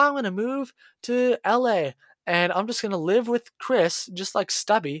like, "I'm going to move to LA and I'm just going to live with Chris, just like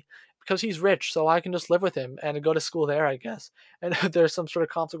Stubby, because he's rich, so I can just live with him and go to school there, I guess." And there's some sort of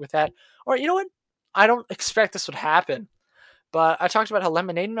conflict with that. Or, you know what? I don't expect this would happen, but I talked about how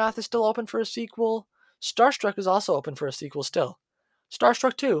Lemonade Mouth is still open for a sequel. Starstruck is also open for a sequel still.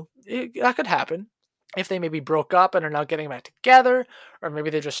 Starstruck 2, that could happen. If they maybe broke up and are now getting back together, or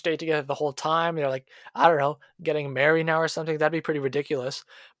maybe they just stayed together the whole time. They're like, I don't know, getting married now or something. That'd be pretty ridiculous.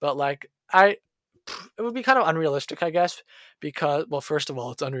 But like, it would be kind of unrealistic, I guess, because, well, first of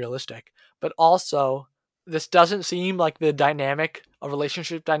all, it's unrealistic, but also this doesn't seem like the dynamic, a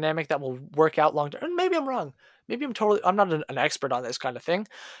relationship dynamic that will work out long term. And maybe I'm wrong. maybe I'm not an expert on this kind of thing,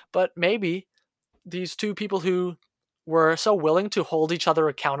 but maybe these two people who were so willing to hold each other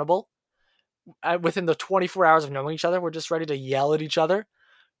accountable within the 24 hours of knowing each other were just ready to yell at each other,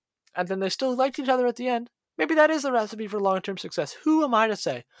 and then they still liked each other at the end. Maybe that is the recipe for long-term success. Who am I to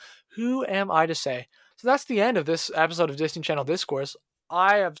say? Who am I to say? So that's the end of this episode of Disney Channel Discourse.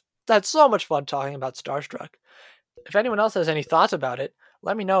 I have had so much fun talking about Starstruck. If anyone else has any thoughts about it,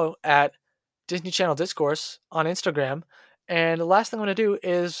 let me know at Disney Channel Discourse on Instagram. And the last thing I'm going to do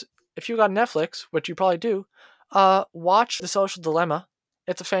is, if you got Netflix, which you probably do, watch The Social Dilemma.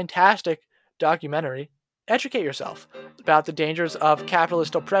 It's a fantastic documentary. Educate yourself about the dangers of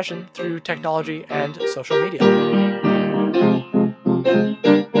capitalist oppression through technology and social media.